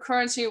that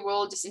cryptocurrency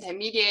will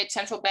disintermediate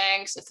central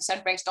banks if the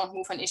central banks don't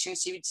move on issuing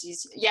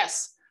CBDCs?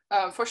 Yes,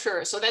 for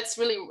sure. So that's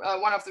really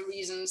one of the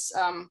reasons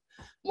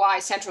why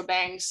central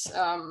banks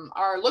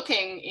are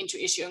looking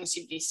into issuing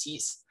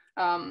CBDCs.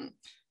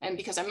 And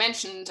because I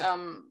mentioned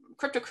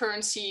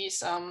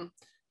cryptocurrencies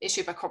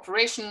issued by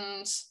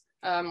corporations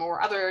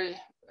or other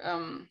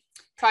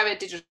private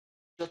digital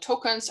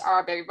tokens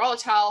are very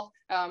volatile.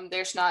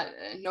 There's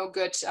no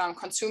good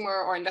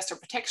consumer or investor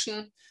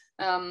protection.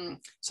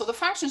 So the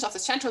functions of the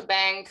central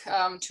bank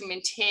to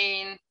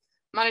maintain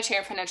monetary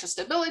and financial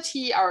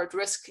stability are at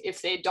risk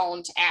if they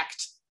don't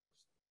act.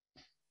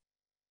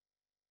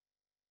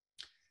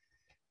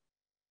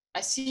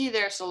 I see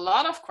there's a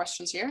lot of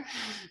questions here.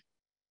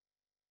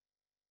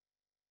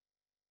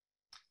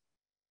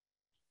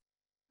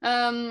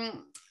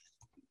 And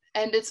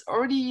it's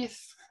already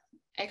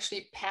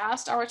actually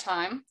past our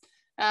time.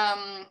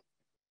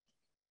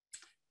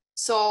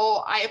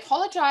 So I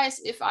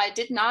apologize if I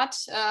did not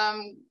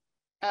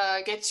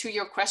get to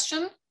your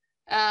question.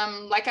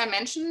 Like I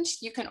mentioned,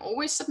 you can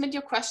always submit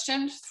your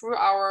question through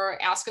our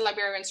Ask a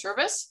Librarian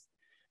service.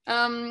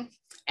 And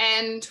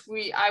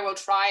I will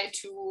try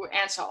to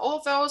answer all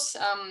of those.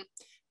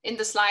 In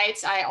the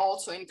slides, I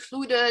also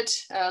included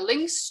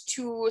links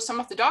to some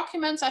of the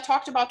documents I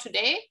talked about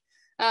today.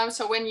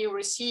 So when you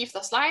receive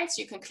the slides,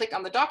 you can click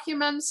on the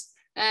documents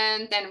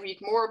and then read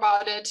more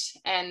about it.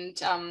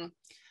 And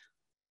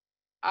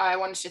I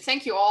wanted to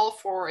thank you all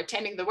for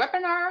attending the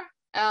webinar.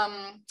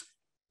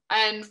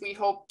 And we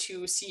hope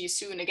to see you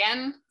soon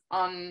again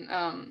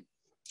on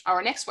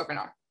our next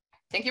webinar.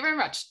 Thank you very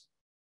much.